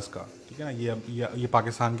होगा इसका, ठीक है ना। ये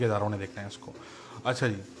पाकिस्तान के इदारों ने देखना है इसको। अच्छा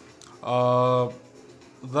जी,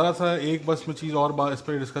 ज़रा सा एक बस मैं चीज़ और बात इस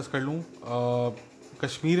पर डिस्कस कर लूँ।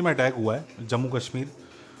 कश्मीर में अटैक हुआ है, जम्मू कश्मीर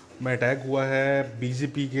में अटैक हुआ है।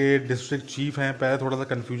 बीजेपी के डिस्ट्रिक्ट चीफ हैं, पहले थोड़ा सा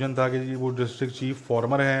कन्फ्यूजन था कि जी वो डिस्ट्रिक्ट चीफ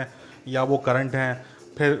फॉर्मर हैं या वो करंट हैं,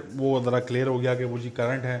 फिर वो ज़रा क्लियर हो गया कि वो जी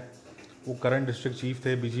करंट हैं, वो करंट डिस्ट्रिक्ट चीफ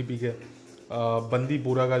थे बीजेपी के।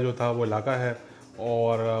 बंदीपुरा का जो था वो इलाका है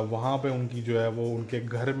और वहाँ पे उनकी जो है वो उनके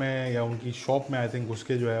घर में या उनकी शॉप में आई थिंक घुस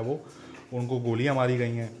के जो है वो उनको गोलियां मारी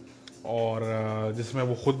गई हैं और जिसमें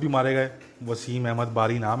वो ख़ुद भी मारे गए। वसीम अहमद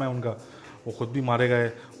बारी नाम है उनका, वो ख़ुद भी मारे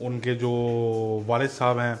गए। उनके जो वालिद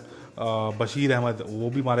साहब हैं बशीर अहमद, वो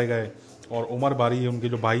भी मारे गए और उमर बारी उनके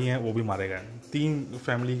जो भाई हैं वो भी मारे गए। 3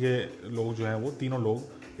 फैमिली के लोग जो हैं वो तीनों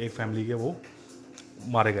लोग एक फैमिली के वो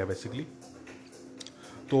मारे गए बेसिकली।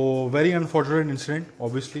 तो वेरी अनफॉर्चुनेट इंसिडेंट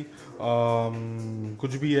ऑब्वियसली।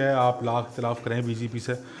 कुछ भी है आप लाख इख्तिलाफ़ करें बीजेपी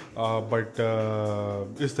से, बट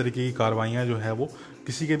इस तरीके की कार्रवाइयाँ जो है वो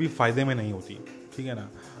किसी के भी फ़ायदे में नहीं होती, ठीक है ना।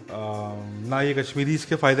 ना ये कश्मीरीज़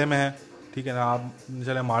के फ़ायदे में है, ठीक है ना। आप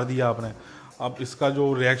चले मार दिया आपने, अब इसका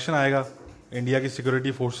जो रिएक्शन आएगा इंडिया की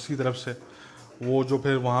सिक्योरिटी फोर्सेस की तरफ से, वो जो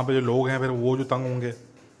फिर वहाँ पे जो लोग हैं फिर वो जो तंग होंगे,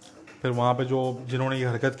 फिर वहाँ पे जो जिन्होंने ये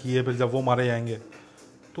हरकत की है फिर जब वो मारे जाएंगे,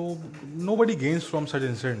 तो nobody gains from such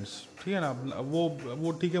incidents, ठीक है ना।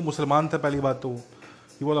 वो ठीक है मुसलमान था पहली बात, तो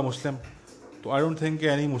ही वॉज अ मुस्लिम, तो I don't think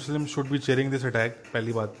any Muslim should be cheering this attack,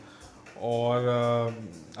 पहली बात। और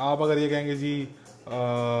आप अगर ये कहेंगे जी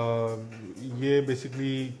ये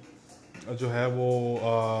बेसिकली जो है वो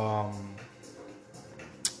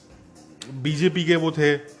बीजेपी के वो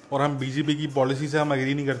थे और हम बीजेपी की पॉलिसी से हम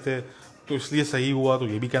एग्री नहीं करते तो इसलिए सही हुआ, तो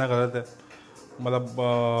ये भी कहना गलत है। मतलब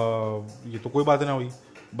ये तो कोई बात ना हुई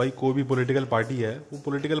भाई, कोई भी पॉलिटिकल पार्टी है वो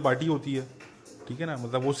पॉलिटिकल पार्टी होती है, ठीक है ना।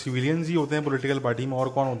 मतलब वो सिविलियंस ही होते हैं पॉलिटिकल पार्टी में, और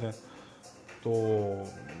कौन होते हैं।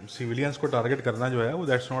 तो सिविलियंस को टारगेट करना जो है वो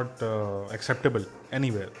दैट्स नॉट एक्सेप्टेबल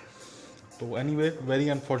एनीवेयर। तो एनीवे वेरी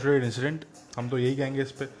अनफॉर्चुनेट इंसिडेंट, हम तो यही कहेंगे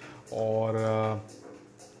इस पर। और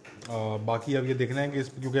बाकी अब ये देखना है कि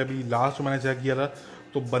क्योंकि अभी लास्ट मैंने चेक किया था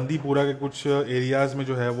तो बंदीपुरा के कुछ एरियाज़ में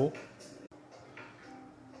जो है वो,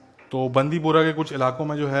 तो बंदीपुरा के कुछ इलाकों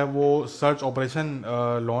में जो है वो सर्च ऑपरेशन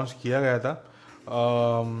लॉन्च किया गया था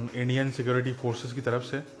इंडियन सिक्योरिटी फोर्सेस की तरफ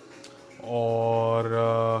से। और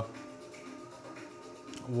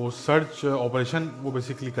वो सर्च ऑपरेशन वो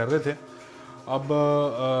बेसिकली कर रहे थे। अब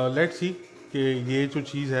लेट्स सी कि ये जो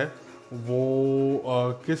चीज़ है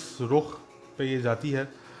वो किस रुख पे ये जाती है।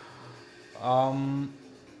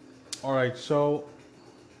 ऑलराइट, सो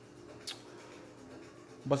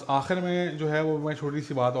बस आखिर में जो है वो मैं छोटी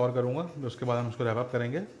सी बात और करूँगा, उसके बाद हम उसको रैप अप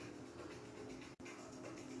करेंगे।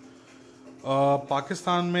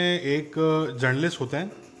 पाकिस्तान में एक जर्नलिस्ट होते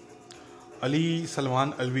हैं अली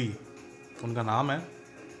सलमान अलवी उनका नाम है।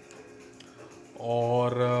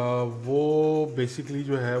 और वो बेसिकली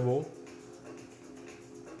जो है वो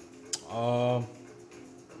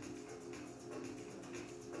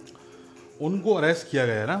उनको अरेस्ट किया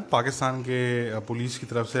गया है ना पाकिस्तान के पुलिस की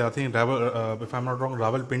तरफ से। I think Rawal, if I am not wrong,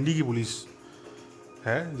 Rawalpindi की पुलिस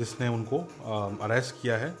है जिसने उनको अरेस्ट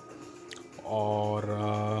किया है। और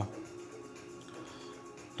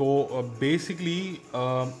तो बेसिकली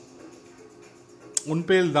उन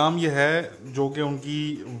पे इल्ज़ाम ये है जो कि उनकी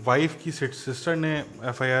वाइफ की सिस्टर ने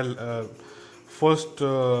एफआईआर फर्स्ट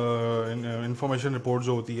इंफॉर्मेशन रिपोर्ट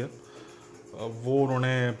जो होती है वो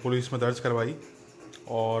उन्होंने पुलिस में दर्ज करवाई।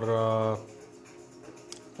 और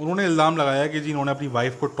उन्होंने इल्ज़ाम लगाया कि जी इन्होंने अपनी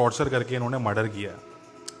वाइफ को टॉर्चर करके इन्होंने मर्डर किया।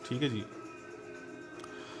 ठीक है जी।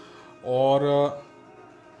 और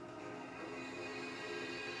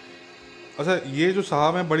अच्छा, ये जो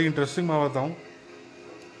साहब हैं बड़ी इंटरेस्टिंग मैं बताऊँ।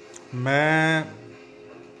 मैं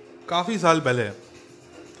काफ़ी साल पहले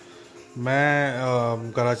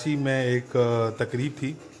मैं कराची में एक तकरीब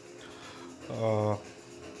थी,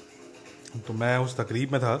 तो मैं उस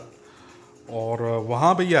तकरीब में था और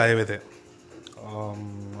वहाँ पे ये आए हुए थे।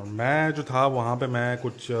 मैं जो था वहाँ पे मैं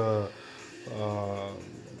कुछ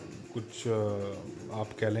आप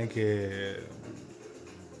कह लें कि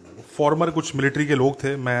फॉर्मर कुछ मिलिट्री के लोग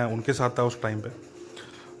थे, मैं उनके साथ था उस टाइम पे।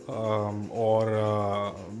 और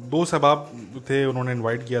दो सहबाब थे, उन्होंने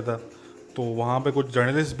इनवाइट किया था, तो वहाँ पे कुछ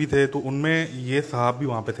जर्नलिस्ट भी थे, तो उनमें ये साहब भी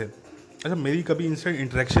वहाँ पे थे। अच्छा, मेरी कभी इनसे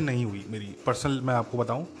इंटरेक्शन नहीं हुई, मेरी पर्सनल मैं आपको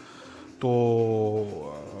बताऊँ तो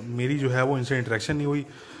मेरी जो है वो इनसे इंटरेक्शन नहीं हुई।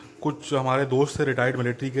 कुछ हमारे दोस्त थे रिटायर्ड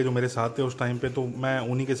मिलिट्री के जो मेरे साथ थे उस टाइम पे, तो मैं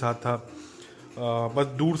उन्हीं के साथ था। बस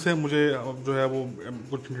दूर से मुझे जो है वो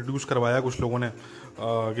कुछ इंट्रोड्यूस करवाया कुछ लोगों ने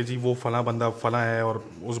कि जी वो फ़लाँ बंदा फ़लाँ है और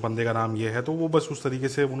उस बंदे का नाम ये है, तो वो बस उस तरीके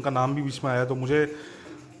से उनका नाम भी बीच में आया। तो मुझे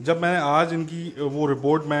जब मैंने आज इनकी वो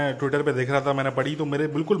रिपोर्ट मैं ट्विटर पे देख रहा था, मैंने पढ़ी, तो मेरे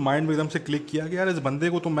बिल्कुल माइंड में एकदम से क्लिक किया कि यार इस बंदे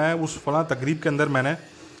को तो मैं उस फ़लाँ तकरीब के अंदर मैंने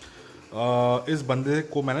इस बंदे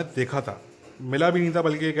को मैंने देखा था। मिला भी नहीं था,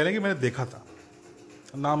 बल्कि ये कह रहे हैं कि मैंने देखा था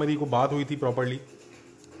ना, मेरी को बात हुई थी प्रॉपरली।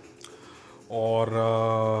 और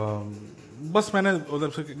बस मैंने उधर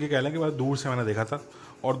से ये कह लें कि बस दूर से मैंने देखा था,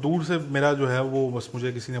 और दूर से मेरा जो है वो बस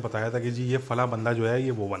मुझे किसी ने बताया था कि जी ये फ़लाँ बंदा जो है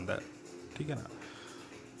ये वो बंदा है। ठीक है ना।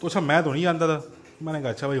 तो अच्छा, मैं तो नहीं जानता था। मैंने कहा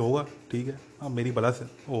अच्छा भाई होगा, ठीक है, हाँ मेरी बला से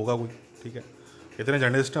होगा कोई। ठीक है, इतने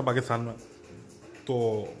जर्नलिस्ट हैं पाकिस्तान में। तो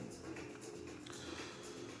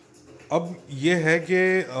अब ये है कि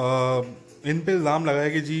इन पे इल्ज़ाम लगाया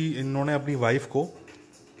कि जी इन्होंने अपनी वाइफ को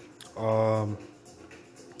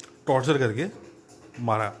टॉर्चर करके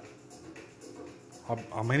मारा। अब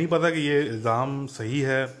हमें नहीं पता कि ये इल्ज़ाम सही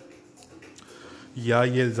है या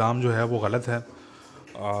ये इल्ज़ाम जो है वो गलत है।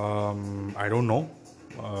 I don't know.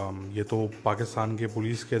 ये तो पाकिस्तान के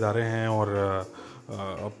पुलिस के इदारे हैं और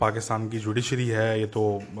पाकिस्तान की जुडिशरी है, ये तो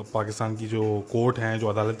पाकिस्तान की जो कोर्ट हैं, जो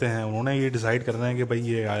अदालतें हैं, उन्होंने ये डिसाइड करना है कि भाई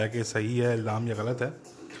ये आया कि सही है इल्ज़ाम या गलत है।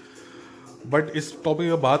 बट इस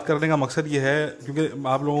टॉपिक पर बात करने का मकसद ये है क्योंकि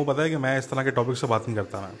आप लोगों को पता है कि मैं इस तरह के टॉपिक से बात नहीं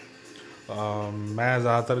करता। मैं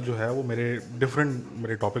ज़्यादातर जो है वो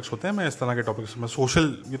मेरे टॉपिक्स होते हैं, मैं इस तरह के टॉपिक्स में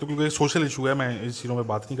ये तो क्योंकि सोशल इशू है, मैं इस चीज़ों में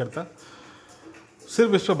बात नहीं करता।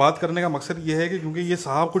 सिर्फ इस पर बात करने का मकसद ये है कि क्योंकि ये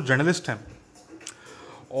साहब कुछ जर्नलिस्ट हैं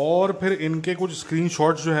और फिर इनके कुछ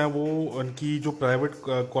स्क्रीनशॉट्स जो हैं वो उनकी जो प्राइवेट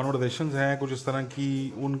कॉन्वर्सेशंस हैं कुछ इस तरह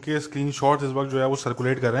की, उनके स्क्रीनशॉट्स इस वक्त जो है वो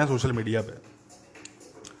सर्कुलेट कर रहे हैं सोशल मीडिया पे।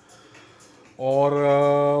 और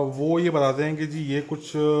वो ये बताते हैं कि जी ये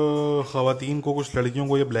कुछ ख़वातीन को, कुछ लड़कियों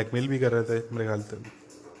को ये ब्लैकमेल भी कर रहे थे मेरे ख्याल से।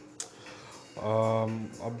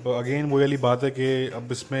 अब अगेन वो वाली बात है कि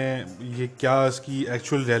अब इसमें ये क्या इसकी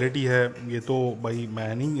एक्चुअल रियलिटी है ये तो भाई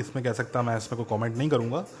मैं नहीं इसमें कह सकता, मैं इसमें कोई कमेंट नहीं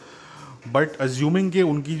करूँगा। बट अज्यूमिंग कि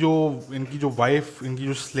इनकी जो वाइफ, इनकी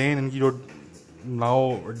जो स्लेन, इनकी जो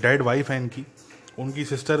नाउ डेड वाइफ है इनकी, उनकी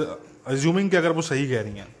सिस्टर, अज्यूमिंग कि अगर वो सही कह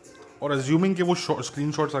रही हैं और अज्यूमिंग कि वो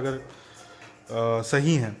स्क्रीनशॉट्स अगर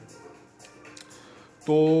सही हैं,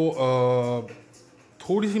 तो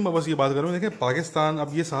थोड़ी सी मैं बस ये बात करूँ। देखिए पाकिस्तान,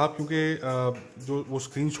 अब ये साहब क्योंकि जो वो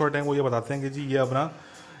स्क्रीनशॉट हैं वो ये बताते हैं कि जी ये अपना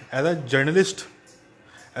as a journalist,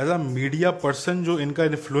 as a media person जो इनका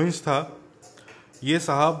इन्फ्लुएंस था, ये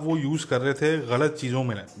साहब वो यूज़ कर रहे थे गलत चीज़ों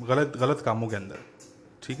में, गलत कामों के अंदर।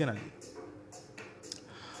 ठीक है ना जी।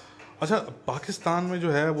 अच्छा, पाकिस्तान में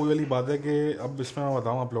जो है वो वाली बात है कि अब इसमें मैं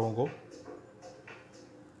बताऊँ आप लोगों को,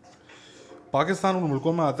 पाकिस्तान उन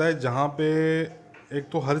मुल्कों में आता है जहाँ पे एक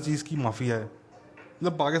तो हर चीज़ की माफिया है।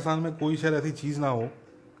 मतलब पाकिस्तान में कोई शायद ऐसी चीज़ ना हो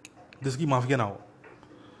जिसकी माफिया ना हो।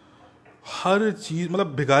 हर चीज़,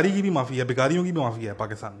 मतलब भिखारी की भी माफिया है, भिखारियों की भी माफिया है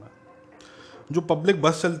पाकिस्तान में। जो पब्लिक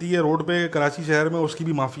बस चलती है रोड पे कराची शहर में, उसकी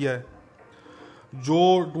भी माफिया है। जो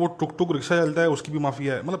वो टुक टुक रिक्शा चलता है उसकी भी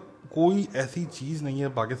माफिया है। मतलब कोई ऐसी चीज़ नहीं है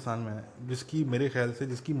पाकिस्तान में जिसकी, मेरे ख्याल से,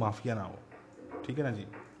 जिसकी माफिया ना हो, ठीक है ना जी।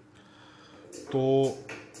 तो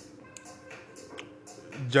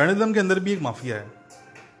जर्नलिज्म के अंदर भी एक माफिया है।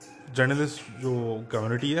 जर्नलिस्ट जो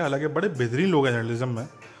कम्युनिटी है, हालांकि बड़े बेहतरीन लोग हैं जर्नलिज्म में,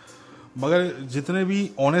 मगर जितने भी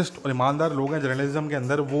ऑनेस्ट और ईमानदार लोग हैं जर्नलिज्म के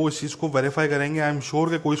अंदर, वो इस चीज़ को वेरीफाई करेंगे। आई एम श्योर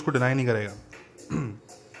कि कोई इसको डिनाई नहीं करेगा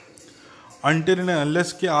अनटिल एंड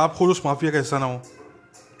अनलेस कि आप खुद उस माफिया का हिस्सा ना हो।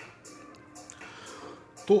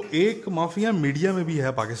 तो एक माफिया मीडिया में भी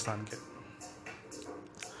है पाकिस्तान के।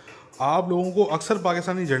 आप लोगों को अक्सर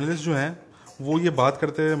पाकिस्तानी जर्नलिस्ट जो हैं वो ये बात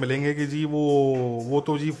करते हुए मिलेंगे कि जी वो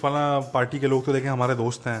तो जी फला पार्टी के लोग तो देखें हमारे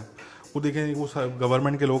दोस्त हैं, वो देखें वो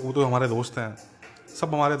गवर्नमेंट के लोग वो तो हमारे दोस्त हैं,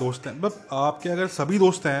 सब हमारे दोस्त हैं। बट आपके अगर सभी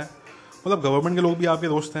दोस्त हैं, मतलब गवर्नमेंट के लोग भी आपके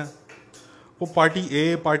दोस्त हैं, वो पार्टी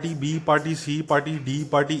ए, पार्टी बी, पार्टी सी, पार्टी डी,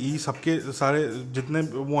 पार्टी ई, सबके सारे जितने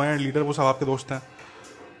वो हैं लीडर, वो सब आपके दोस्त हैं।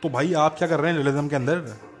 तो भाई आप क्या कर रहे हैं जर्नलिज्म के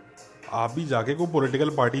अंदर? आप भी जाके कोई पॉलिटिकल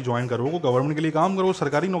पार्टी ज्वाइन करो, को गवर्नमेंट के लिए काम करो,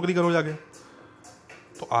 सरकारी नौकरी करो जाके।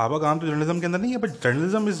 तो आपका काम तो जर्नलिज्म के अंदर नहीं है। But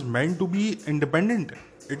journalism is meant to be independent,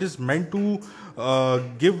 it is meant to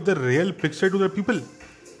give the real picture to the people.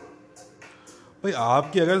 भाई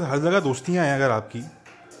आपकी अगर हर जगह दोस्तियां हैं अगर आपकी,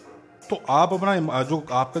 तो आप अपना जो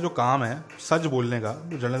आपका जो काम है सच बोलने का,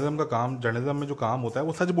 जर्नलिज्म का काम, जर्नलिज्म में जो काम होता है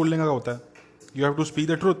वो सच बोलने का होता है। You have to speak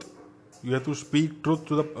the truth, you have to speak truth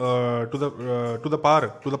to the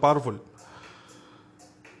powerful.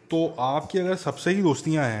 तो आपकी अगर सबसे ही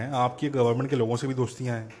दोस्तियां हैं, आपकी गवर्नमेंट के लोगों से भी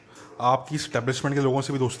दोस्तियां हैं, आपकी स्टैब्लिशमेंट के लोगों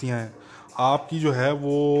से भी दोस्तियां हैं, आपकी जो है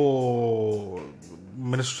वो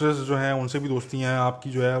मिनिस्टर्स जो हैं उनसे भी दोस्तियां हैं, आपकी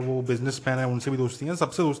जो है वो बिजनेसमैन हैं उनसे भी दोस्तियां हैं,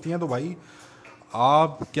 सबसे दोस्तियां हैं। तो भाई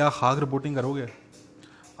आप क्या खाक रिपोर्टिंग करोगे?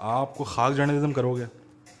 आपको खाक जर्नलिज्म करोगे,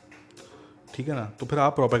 ठीक है ना? तो फिर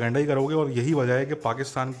आप प्रोपेगेंडा ही करोगे। और यही वजह है कि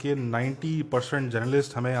पाकिस्तान के 90%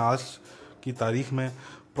 जर्नलिस्ट हमें आज की तारीख में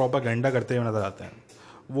प्रोपेगेंडा करते हुए नज़र आते हैं।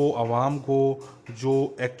 वो आवाम को जो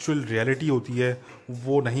एक्चुअल रियलिटी होती है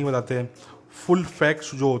वो नहीं बताते, फुल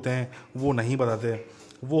फैक्ट्स जो होते हैं वो नहीं बताते,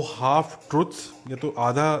 वो हाफ ट्रुथ्स या तो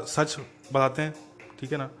आधा सच बताते हैं,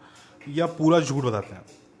 ठीक है ना, या पूरा झूठ बताते हैं।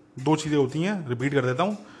 दो चीज़ें होती हैं, रिपीट कर देता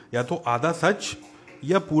हूँ, या तो आधा सच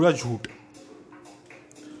या पूरा झूठ,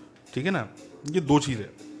 ठीक है ना, ये दो चीज़ें।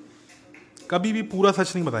 कभी भी पूरा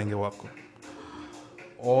सच नहीं बताएंगे वो आपको।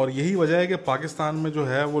 और यही वजह है कि पाकिस्तान में जो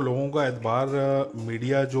है वो लोगों का एतबार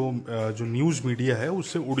मीडिया जो न्यूज़ मीडिया है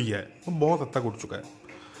उससे उड़ गया है, वो बहुत हद तक उड़ चुका है।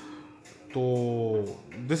 तो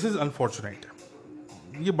दिस इज़ अनफॉर्चुनेट,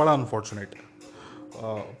 ये बड़ा अनफॉर्चुनेट है।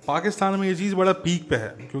 पाकिस्तान में ये चीज़ बड़ा पीक पे है,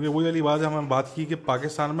 क्योंकि वही वाली बात हमने बात की कि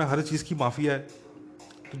पाकिस्तान में हर चीज़ की माफिया है।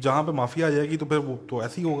 तो जहाँ पे माफिया आ जाएगी तो फिर वो तो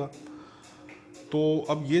ऐसे ही होगा। तो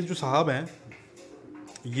अब ये जो साहब हैं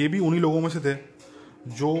ये भी उन्हीं लोगों में से थे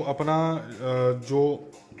जो अपना जो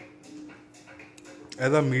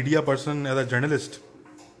as a media person, as a journalist,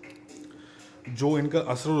 जो इनका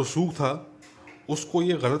असर रसूख था उसको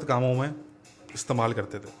ये गलत कामों में इस्तेमाल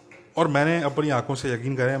करते थे। और मैंने अपनी आंखों से,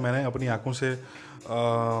 यकीन करें, मैंने अपनी आंखों से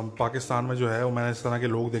पाकिस्तान में जो है वो मैंने इस तरह के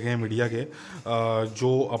लोग देखे हैं मीडिया के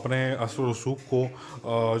जो अपने असर रसूख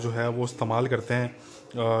को जो है वो इस्तेमाल करते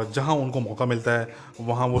हैं। जहाँ उनको मौका मिलता है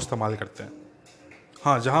वहाँ वो इस्तेमाल करते हैं।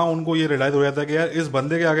 हाँ, जहाँ उनको ये रियलाइज़ हो जाता है कि यार इस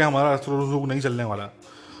बंदे के आगे हमारा असर रसूख नहीं चलने वाला,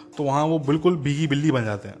 तो वहाँ वो बिल्कुल भीगी बिल्ली बन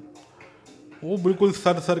जाते हैं। वो बिल्कुल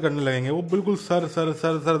सर करने लगेंगे, वो बिल्कुल सर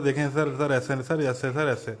देखें, सर ऐसे, सर ऐसे, सर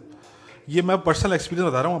ऐसे। ये मैं पर्सनल एक्सपीरियंस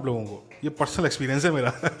बता रहा हूँ आप लोगों को, ये पर्सनल एक्सपीरियंस है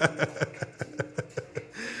मेरा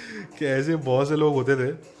कि ऐसे बहुत से लोग होते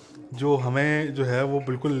थे जो हमें जो है वो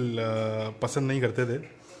बिल्कुल पसंद नहीं करते थे।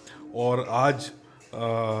 और आज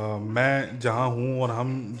मैं जहाँ हूँ और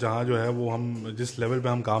हम जहाँ जो है वो हम जिस लेवल पे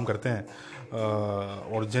हम काम करते हैं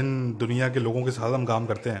और जिन दुनिया के लोगों के साथ हम काम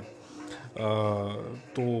करते हैं,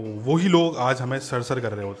 तो वही लोग आज हमें सर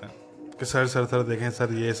कर रहे होते हैं कि सर देखें,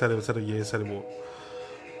 सर ये, सर ये, सर वो।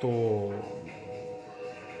 तो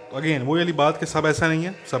अगेन वही वाली बात कि सब ऐसा नहीं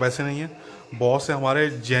है, सब ऐसे नहीं है। बहुत से हमारे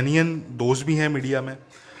जेन्युइन दोस्त भी हैं मीडिया में,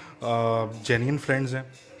 जेन्युइन फ्रेंड्स हैं।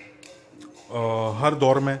 हर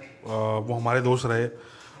दौर में वो हमारे दोस्त रहे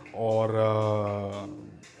और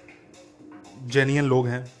जेन्युइन लोग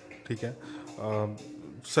हैं, ठीक है,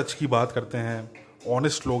 सच की बात करते हैं,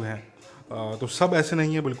 ऑनेस्ट लोग हैं। तो सब ऐसे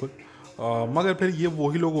नहीं है बिल्कुल, मगर फिर ये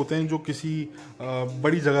वही लोग होते हैं जो किसी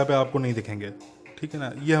बड़ी जगह पे आपको नहीं दिखेंगे, ठीक है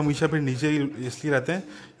ना। ये हमेशा फिर नीचे ही इसलिए रहते हैं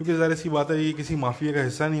क्योंकि ज़ाहिर सी बात है ये किसी माफिया का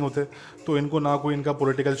हिस्सा नहीं होते, तो इनको ना कोई इनका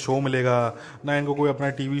पॉलिटिकल शो मिलेगा, ना इनको कोई अपना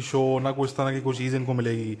टीवी शो, ना कोई इस तरह की कोई चीज़ इनको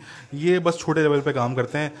मिलेगी। ये बस छोटे लेवल पे काम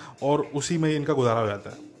करते हैं और उसी में इनका गुजारा हो जाता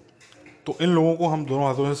है। तो इन लोगों को हम दोनों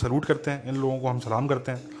हाथों से सल्यूट करते हैं, इन लोगों को हम सलाम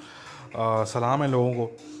करते हैं, सलाम है लोगों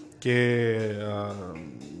को कि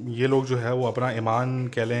ये लोग जो है वो अपना ईमान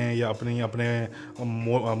कह लें या अपने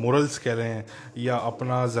मोरल्स कह लें या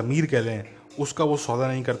अपना ज़मीर कह लें, उसका वो सौदा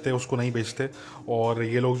नहीं करते, उसको नहीं बेचते। और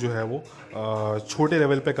ये लोग जो है वो छोटे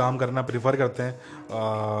लेवल पे काम करना प्रेफर करते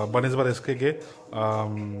हैं बनिस्बत इसके के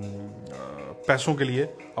पैसों के लिए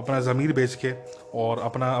अपना ज़मीर बेच के और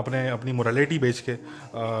अपनी मोरालिटी बेच के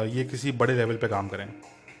ये किसी बड़े लेवल पे काम करें।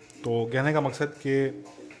 तो कहने का मकसद कि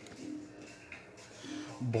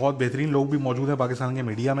बहुत बेहतरीन लोग भी मौजूद हैं पाकिस्तान के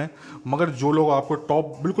मीडिया में, मगर जो लोग आपको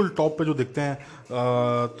बिल्कुल टॉप पे जो दिखते हैं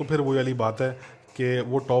तो फिर वो वाली बात है कि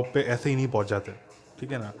वो टॉप पे ऐसे ही नहीं पहुंच जाते,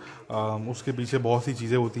 ठीक है ना। उसके पीछे बहुत सी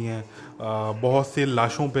चीज़ें होती हैं, बहुत से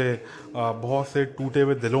लाशों पे, बहुत से टूटे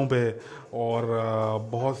हुए दिलों पे और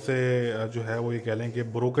बहुत से जो है वो ये कह लें कि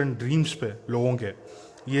ब्रोकन ड्रीम्स पे लोगों के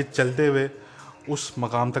ये चलते हुए उस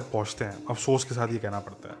मकाम तक पहुंचते हैं। अफसोस के साथ ये कहना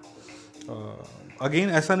पड़ता है। अगेन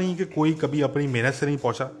ऐसा नहीं कि कोई कभी अपनी मेहनत से नहीं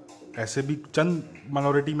पहुंचा, ऐसे भी चंद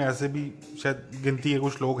माइनॉरिटी में ऐसे भी शायद गिनती के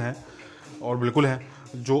कुछ लोग हैं और बिल्कुल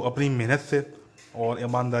हैं जो अपनी मेहनत से और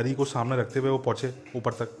ईमानदारी को सामने रखते हुए वो पहुँचे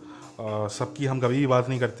ऊपर तक। सबकी हम कभी भी बात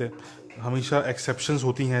नहीं करते, हमेशा एक्सेप्शंस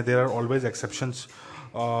होती हैं, there are always exceptions.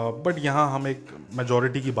 But यहाँ हम एक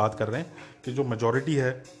मेजॉरिटी की बात कर रहे हैं कि जो मेजॉरिटी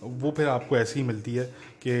है वो फिर आपको ऐसी ही मिलती है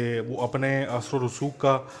कि वो अपने असर रसूख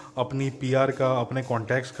का, अपनी पीआर का, अपने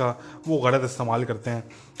कॉन्टैक्ट्स का वो गलत इस्तेमाल करते हैं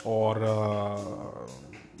और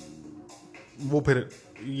वो फिर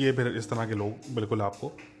इस तरह के लोग बिल्कुल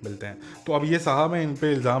आपको मिलते हैं। तो अब ये साहब हैं, इन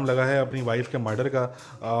पे इल्ज़ाम लगा है अपनी वाइफ के मर्डर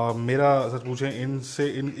का। मेरा सच पूछें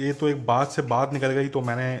ये तो एक बात से बात निकल गई, तो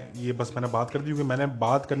मैंने बात कर दी क्योंकि मैंने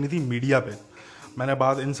बात करनी थी मीडिया पे। मैंने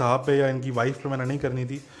बात इन साहब पे या इनकी वाइफ पे मैंने नहीं करनी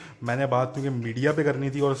थी, मैंने बात क्योंकि मीडिया पे करनी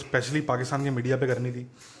थी और स्पेशली पाकिस्तान के मीडिया पे करनी थी,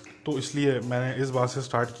 तो इसलिए मैंने इस बात से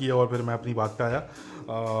स्टार्ट किया और फिर मैं अपनी बात पे आया।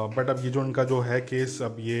 बट अब ये जो इनका जो है केस,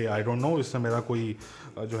 अब ये आई डोंट नो, इसमें मेरा कोई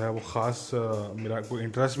जो है वो ख़ास मेरा कोई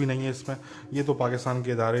इंटरेस्ट भी नहीं है इसमें। ये तो पाकिस्तान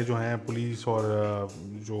के इदारे जो हैं, पुलिस और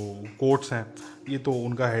जो कोर्ट्स हैं, ये तो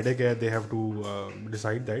उनका हेडेक है, they have to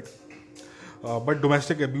decide that. But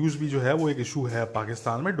domestic abuse भी जो है वो एक इशू है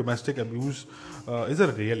पाकिस्तान में। Domestic abuse is a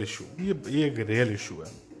real issue, ये एक रियल इशू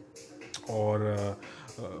है और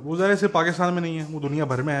वो ज़रा से पाकिस्तान में नहीं है, वो दुनिया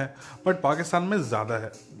भर में है, बट पाकिस्तान में ज़्यादा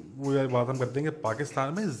है। वो यार बात हम करते हैं कि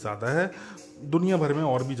पाकिस्तान में ज़्यादा है, दुनिया भर में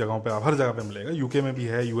और भी जगहों पे, हर जगह पे मिलेगा, यूके में भी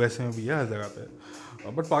है, यूएसए में भी है, हर जगह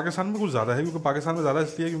पे। बट पाकिस्तान में कुछ ज़्यादा है, क्योंकि पाकिस्तान में ज़्यादा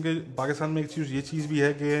इसलिए क्योंकि पाकिस्तान में एक चीज़ भी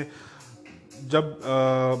है कि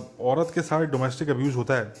जब औरत के साथ डोमेस्टिक अब्यूज़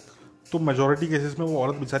होता है तो मेजॉरिटी केसेस में वो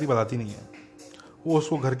औरत बेचारी बताती नहीं है, वो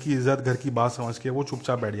उसको घर की इज़्ज़त, घर की बात समझ के वो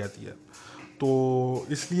चुपचाप बैठ जाती है। तो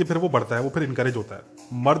इसलिए फिर वो बढ़ता है, वो फिर इनकरेज होता है।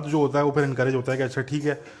 मर्द जो होता है वो फिर इनकरेज होता है कि अच्छा ठीक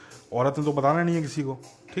है, औरत ने तो बताना नहीं है किसी को,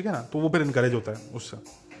 ठीक है ना, तो वो फिर इनकरेज होता है उससे।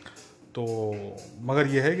 तो मगर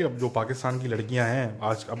ये है कि अब जो पाकिस्तान की लड़कियां हैं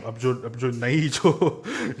आज, अब जो नई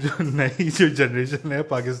जो जनरेशन है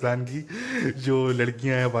पाकिस्तान की, जो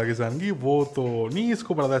लड़कियां हैं पाकिस्तान की, वो तो नहीं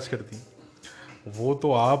इसको बर्दाश्त करती। वो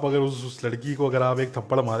तो आप अगर उस लड़की को अगर आप एक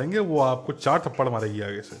थप्पड़ मारेंगे, वो आपको 4 थप्पड़ मारेगी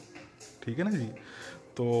आगे से, ठीक है ना जी।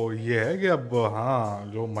 तो ये है कि अब हाँ,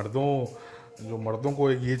 जो मर्दों को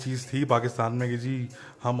एक ये चीज़ थी पाकिस्तान में कि जी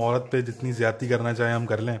हम औरत पे जितनी ज़्यादती करना चाहें हम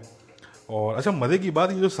कर लें। और अच्छा मज़े की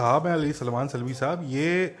बात, ये जो साहब हैं अली सलमान सलवी साहब,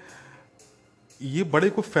 ये बड़े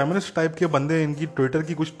कुछ फेमिनिस्ट टाइप के बंदे, इनकी ट्विटर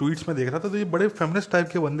की कुछ ट्वीट्स में देख रहा था, तो ये बड़े फेमिनिस्ट टाइप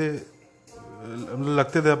के बंदे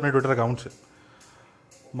लगते थे अपने ट्विटर अकाउंट से,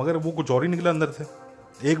 मगर वो कुछ और ही निकला अंदर से।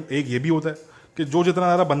 एक ये भी होता है कि जो जितना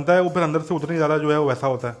ज़्यादा बनता है वो फिर अंदर से उतनी ज़्यादा जो है वो वैसा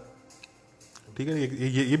होता है, ठीक है।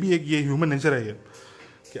 ये भी एक ये ह्यूमन नेचर है ये,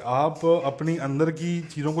 कि आप अपनी अंदर की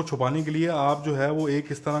चीज़ों को छुपाने के लिए आप जो है वो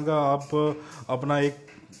एक इस तरह का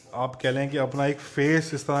आप कह लें कि अपना एक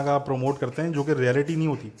फेस इस तरह का आप प्रमोट करते हैं जो कि रियलिटी नहीं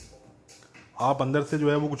होती, आप अंदर से जो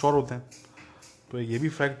है वो कुछ और होते हैं। तो ये भी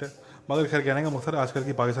फैक्ट है। मगर खैर कहने का मकसद आजकल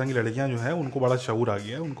की पाकिस्तान की लड़कियां जो हैं उनको बड़ा शऊर आ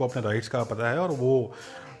गया है, उनको अपने राइट्स का पता है और वो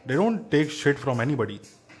they don't take shit from anybody,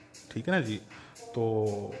 ठीक है ना जी।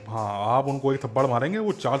 तो हाँ, आप उनको एक थप्पड़ मारेंगे,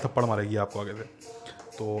 वो 4 थप्पड़ मारेगी आपको आगे से।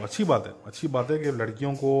 तो अच्छी बात है कि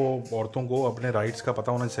लड़कियों को, औरतों को अपने राइट्स का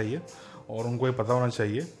पता होना चाहिए और उनको ये पता होना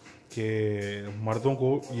चाहिए कि मर्दों को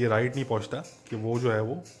ये राइट नहीं पहुंचता कि वो जो है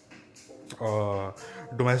वो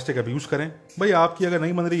डोमेस्टिक अब्यूज़ करें। भाई आपकी अगर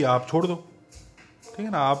नहीं बन रही आप छोड़ दो, ठीक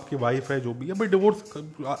है ना, आपकी वाइफ है जो भी है, भाई डिवोर्स,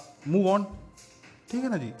 मूव ऑन, ठीक है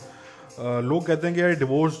ना जी। लोग कहते हैं कि यार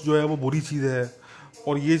डिवोर्स जो है वो बुरी चीज़ है,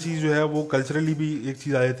 और ये चीज़ जो है वो कल्चरली भी एक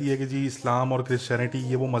चीज़ आ जाती है कि जी इस्लाम और क्रिश्चियनिटी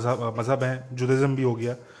ये वो मज़हब हैं, जुडाइज़्म भी हो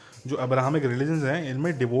गया, जो अब्राहमिक रिलीजन्स हैं,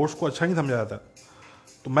 इनमें डिवोर्स को अच्छा नहीं समझा जाता।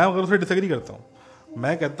 तो मैं अगर उससे डिसएग्री करता हूँ,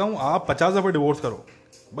 मैं कहता हूँ आप 50 दफ़े डिवोर्स करो,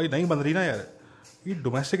 भाई नहीं बन रही ना यार, ये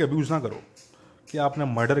डोमेस्टिक अब्यूज़ ना करो कि आपने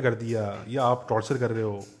मर्डर कर दिया या आप टॉर्चर कर रहे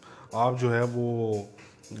हो, आप जो है वो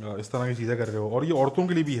इस तरह की चीज़ें कर रहे हो। और ये औरतों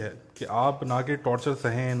के लिए भी है कि आप ना कि टॉर्चर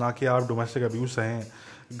सहें, ना कि आप डोमेस्टिक अब्यूज़ सहें,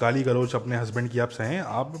 गाली गलौच अपने हस्बैंड की आप सहें,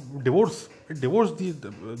 आप divorce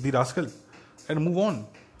the rascal and move on.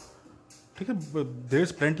 ठीक है, there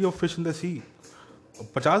is plenty of fish in the सी।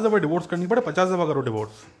 50 दफ़ा डिवोर्स करनी पड़े, 50 दफ़ा करो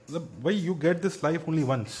डिवोर्स। मतलब भाई you get this life only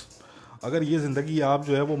once. अगर ये ज़िंदगी आप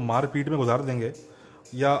जो है वो मार पीट में गुजार देंगे,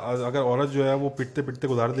 या अगर औरत जो है वो पिटते पिटते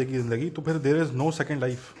गुजार देगी ज़िंदगी, तो फिर there is no second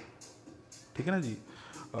life. ठीक है ना जी।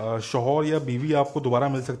 शौहर या बीवी आपको दोबारा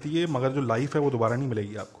मिल सकती है, मगर जो लाइफ है वो दोबारा नहीं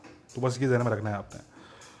मिलेगी आपको। तो बस ये ध्यान में रखना है आपने।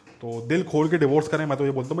 तो दिल खोल के डिवोर्स करें, मैं तो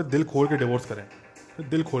ये बोलता हूँ भाई दिल खोल के डिवोर्स करें,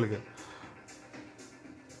 दिल खोल के।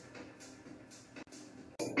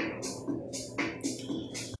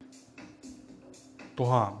 तो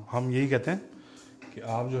हाँ, हम यही कहते हैं कि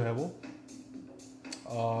आप जो है वो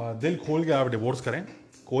दिल खोल के आप डिवोर्स करें,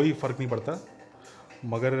 कोई फ़र्क नहीं पड़ता,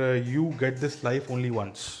 मगर you get this life only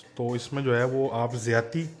once. तो इसमें जो है वो आप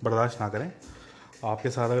ज़्यादती बर्दाश्त ना करें। आपके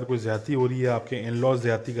साथ अगर कोई ज़्यादती हो रही है, आपके इन लॉज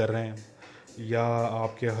ज़्यादती कर रहे हैं, या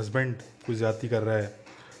आपके हस्बैंड कोई ज़्यादती कर रहा है,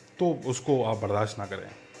 तो उसको आप बर्दाश्त ना करें।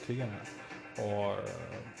 ठीक है ना। और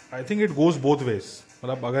I think it goes both ways.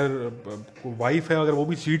 मतलब अगर वाइफ है, अगर वो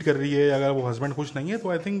भी चीट कर रही है, अगर वो हस्बैंड खुश नहीं है, तो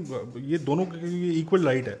आई थिंक ये दोनों के लिए इक्वल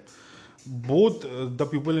राइट है। Both the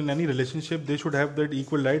people in any relationship they should have that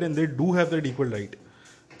equal right, and they do have that equal right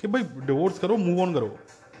कि भाई डिवोर्स करो, मूव ऑन करो।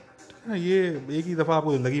 ठीक है ना। ये एक ही दफ़ा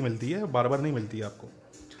आपको ज़िंदगी मिलती है, बार बार नहीं मिलती है आपको।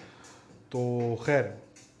 तो खैर,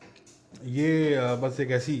 ये बस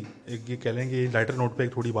एक ऐसी, एक ये कह लें कि लाइटर नोट पे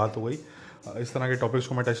एक थोड़ी बात हो गई। इस तरह के टॉपिक्स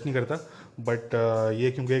को मैं टच नहीं करता, बट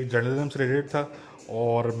ये क्योंकि एक जर्नलिज्म से रिलेटेड था,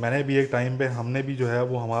 और मैंने भी एक टाइम पे, हमने भी जो है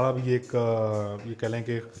वो, हमारा भी एक ये कह लें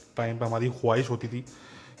कि टाइम पे हमारी ख्वाहिश होती थी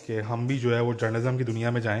कि हम भी जो है वो जर्नलिज्म की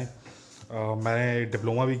दुनिया में जाएं। मैंने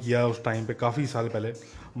डिप्लोमा भी किया उस टाइम पे, काफ़ी साल पहले,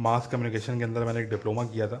 मास कम्युनिकेशन के अंदर मैंने एक डिप्लोमा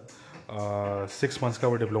किया था। 6 मंथ्स का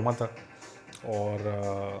वो डिप्लोमा था।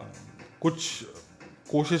 और कुछ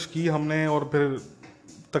कोशिश की हमने, और फिर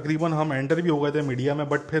तकरीबन हम एंटर भी हो गए थे मीडिया में,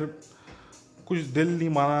 बट फिर कुछ दिल नहीं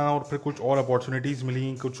माना, और फिर कुछ और अपॉर्चुनिटीज़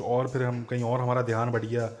मिली, कुछ और, फिर हम कहीं और हमारा ध्यान बढ़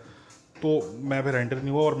गया, तो मैं फिर एंटर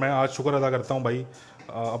नहीं हुआ। और मैं आज शुक्र अदा करता हूँ भाई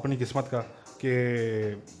अपनी किस्मत का,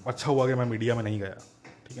 कि अच्छा हुआ कि मैं मीडिया में नहीं गया।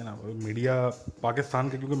 ठीक है ना। मीडिया पाकिस्तान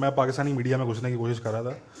के, क्योंकि मैं पाकिस्तानी मीडिया में घुसने की कोशिश कर रहा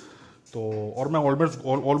था, तो और मैं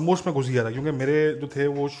ऑलमोस्ट मैं घुस गया था, क्योंकि मेरे जो थे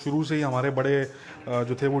वो शुरू से ही हमारे बड़े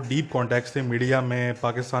जो थे वो डीप कॉन्टैक्ट्स थे मीडिया में,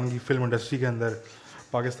 पाकिस्तान की फिल्म इंडस्ट्री के अंदर,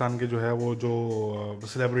 पाकिस्तान के जो है वो जो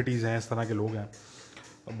सेलिब्रिटीज़ हैं, इस तरह के लोग हैं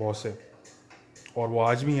बहुत से, और वो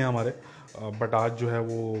आज भी हैं हमारे। बट आज जो है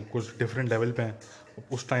वो कुछ डिफरेंट लेवल पे हैं,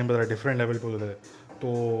 उस टाइम पर डिफरेंट लेवल पे होते थे।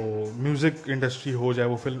 तो म्यूज़िक इंडस्ट्री हो, चाहे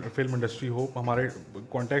वो फिल्म इंडस्ट्री हो, हमारे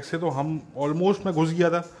कॉन्टैक्ट से तो हम ऑलमोस्ट मैं घुस गया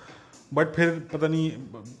था। बट फिर पता नहीं,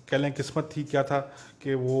 कह लें किस्मत थी क्या था,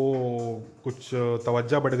 कि वो कुछ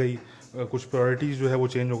तवज्जो बढ़ गई, कुछ प्रायोरिटीज़ जो है वो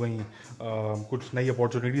चेंज हो गई, कुछ नई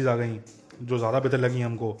अपॉर्चुनिटीज़ आ गई जो ज़्यादा बेहतर लगी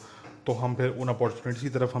हमको। तो हम फिर उन अपॉर्चुनिटीज़ की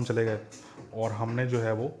तरफ हम चले गए, और हमने जो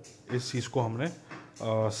है वो इस चीज़ को हमने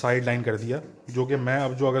साइड लाइन कर दिया, जो कि मैं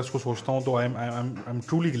अब जो अगर इसको सोचता हूँ तो आई एम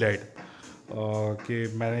ट्रूली ग्लैड कि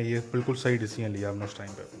मैंने ये बिल्कुल सही डिसीजन लिया हमने उस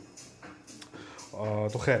टाइम पे।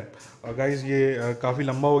 तो खैर गाइज़, ये काफ़ी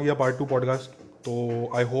लंबा हो गया पार्ट 2 पॉडकास्ट। तो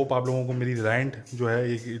आई होप आप लोगों को मेरी रैंट जो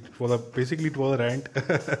है, it was basically it was rant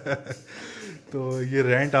तो ये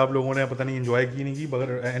रैंट आप लोगों ने पता नहीं इन्जॉय की नहीं की,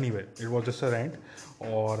 मगर anyway it was just a rant.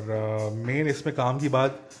 और मेन इसमें काम की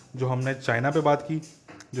बात जो हमने चाइना पे बात की,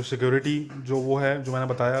 जो सिक्योरिटी जो वो है जो मैंने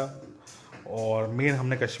बताया, और मेन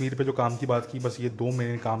हमने कश्मीर पे जो काम की बात की, बस ये 2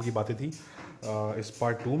 मेन काम की बातें थी इस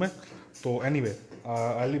पार्ट 2 में। तो anyway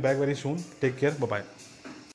I will be back very soon, take care, bye bye.